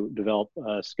to develop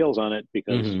skills on it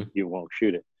because you won't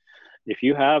shoot it. If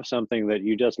you have something that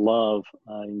you just love,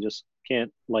 you just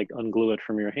can't unglue it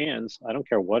from your hands. I don't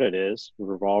care what it is, a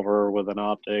revolver with an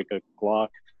optic, a Glock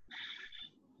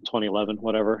 2011,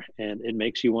 whatever, and it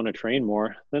makes you want to train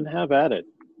more, then have at it.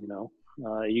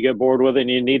 You get bored with it and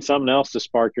you need something else to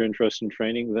spark your interest in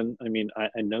training, then,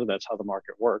 I know that's how the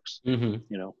market works.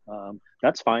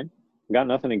 That's fine. Got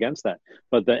nothing against that.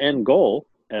 But the end goal,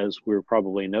 as we're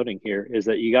probably noting here, is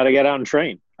that you got to get out and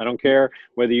train. I don't care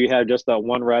whether you have just that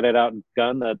one ratted out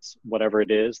gun that's whatever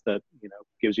it is that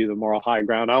gives you the moral high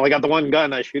ground. I only got the one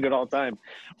gun, I shoot it all the time.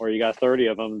 Or you got 30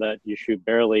 of them that you shoot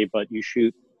barely, but you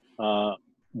shoot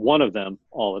one of them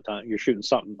all the time. You're shooting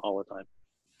something all the time.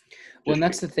 Well, and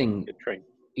that's the thing.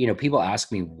 People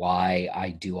ask me why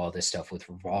I do all this stuff with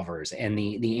revolvers. And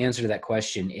the answer to that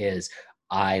question is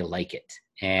I like it.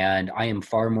 And I am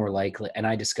far more likely, and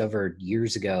I discovered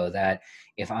years ago that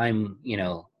if I'm,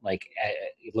 like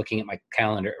looking at my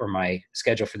calendar or my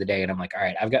schedule for the day and I'm like, all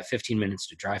right, I've got 15 minutes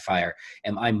to dry fire,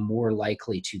 am I more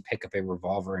likely to pick up a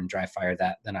revolver and dry fire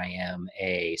that than I am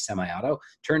a semi-auto?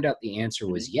 Turned out the answer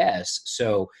was yes.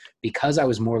 So because I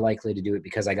was more likely to do it,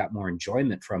 because I got more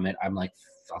enjoyment from it, I'm like,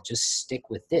 I'll just stick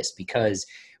with this, because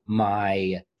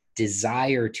my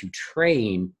desire to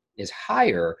train is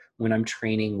higher when I'm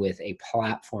training with a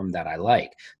platform that I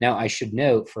like. Now, I should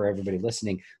note for everybody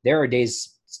listening, there are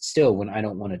days still when I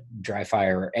don't want to dry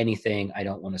fire or anything. I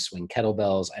don't want to swing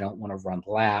kettlebells. I don't want to run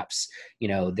laps.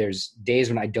 There's days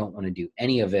when I don't want to do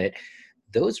any of it.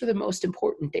 Those are the most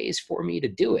important days for me to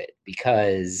do it,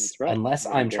 because Right. unless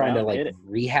I'm trying to like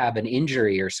rehab an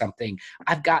injury or something,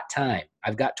 I've got time.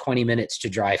 I've got 20 minutes to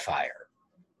dry fire.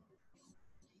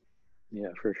 Yeah,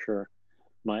 for sure.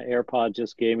 My AirPod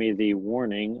just gave me the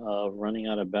warning of running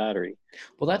out of battery.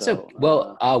 Well, that's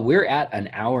we're at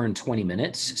an hour and 20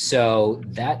 minutes. So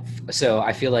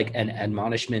I feel like an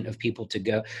admonishment of people to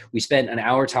go. We spent an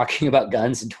hour talking about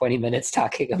guns and 20 minutes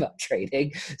talking about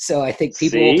trading. So I think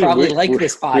people will probably like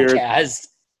this podcast.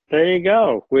 There you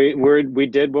go. We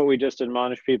did what we just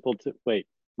admonished people to. Wait,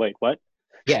 what?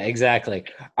 Yeah, exactly.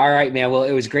 All right, man. Well,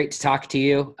 it was great to talk to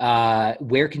you.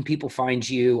 Where can people find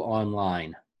you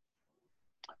online?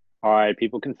 All right,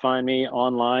 people can find me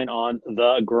online on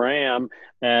the gram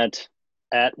at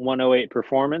 108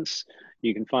 Performance.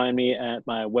 You can find me at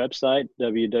my website,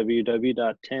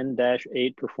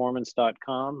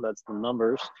 www.10-8performance.com. That's the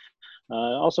numbers.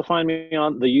 Also find me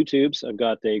on the YouTubes. I've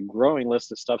got a growing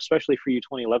list of stuff, especially for you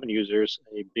 2011 users,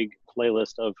 a big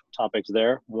playlist of topics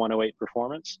there, 108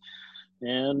 Performance.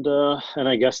 And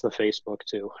I guess the Facebook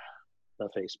too. The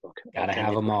Facebook. Gotta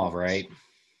have them all, right?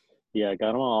 Yeah,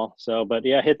 got them all. So, but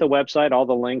yeah, hit the website. All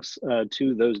the links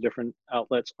to those different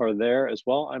outlets are there as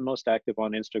well. I'm most active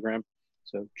on Instagram,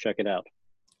 so check it out.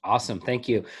 Awesome. Thank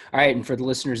you. All right. And for the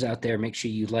listeners out there, make sure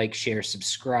you like, share,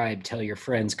 subscribe, tell your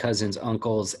friends, cousins,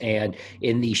 uncles. And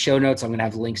in the show notes, I'm going to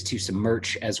have links to some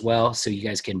merch as well. So you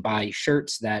guys can buy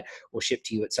shirts that will ship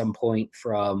to you at some point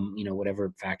from,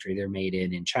 whatever factory they're made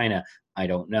in China. I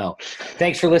don't know.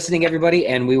 Thanks for listening, everybody.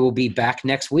 And we will be back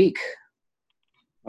next week.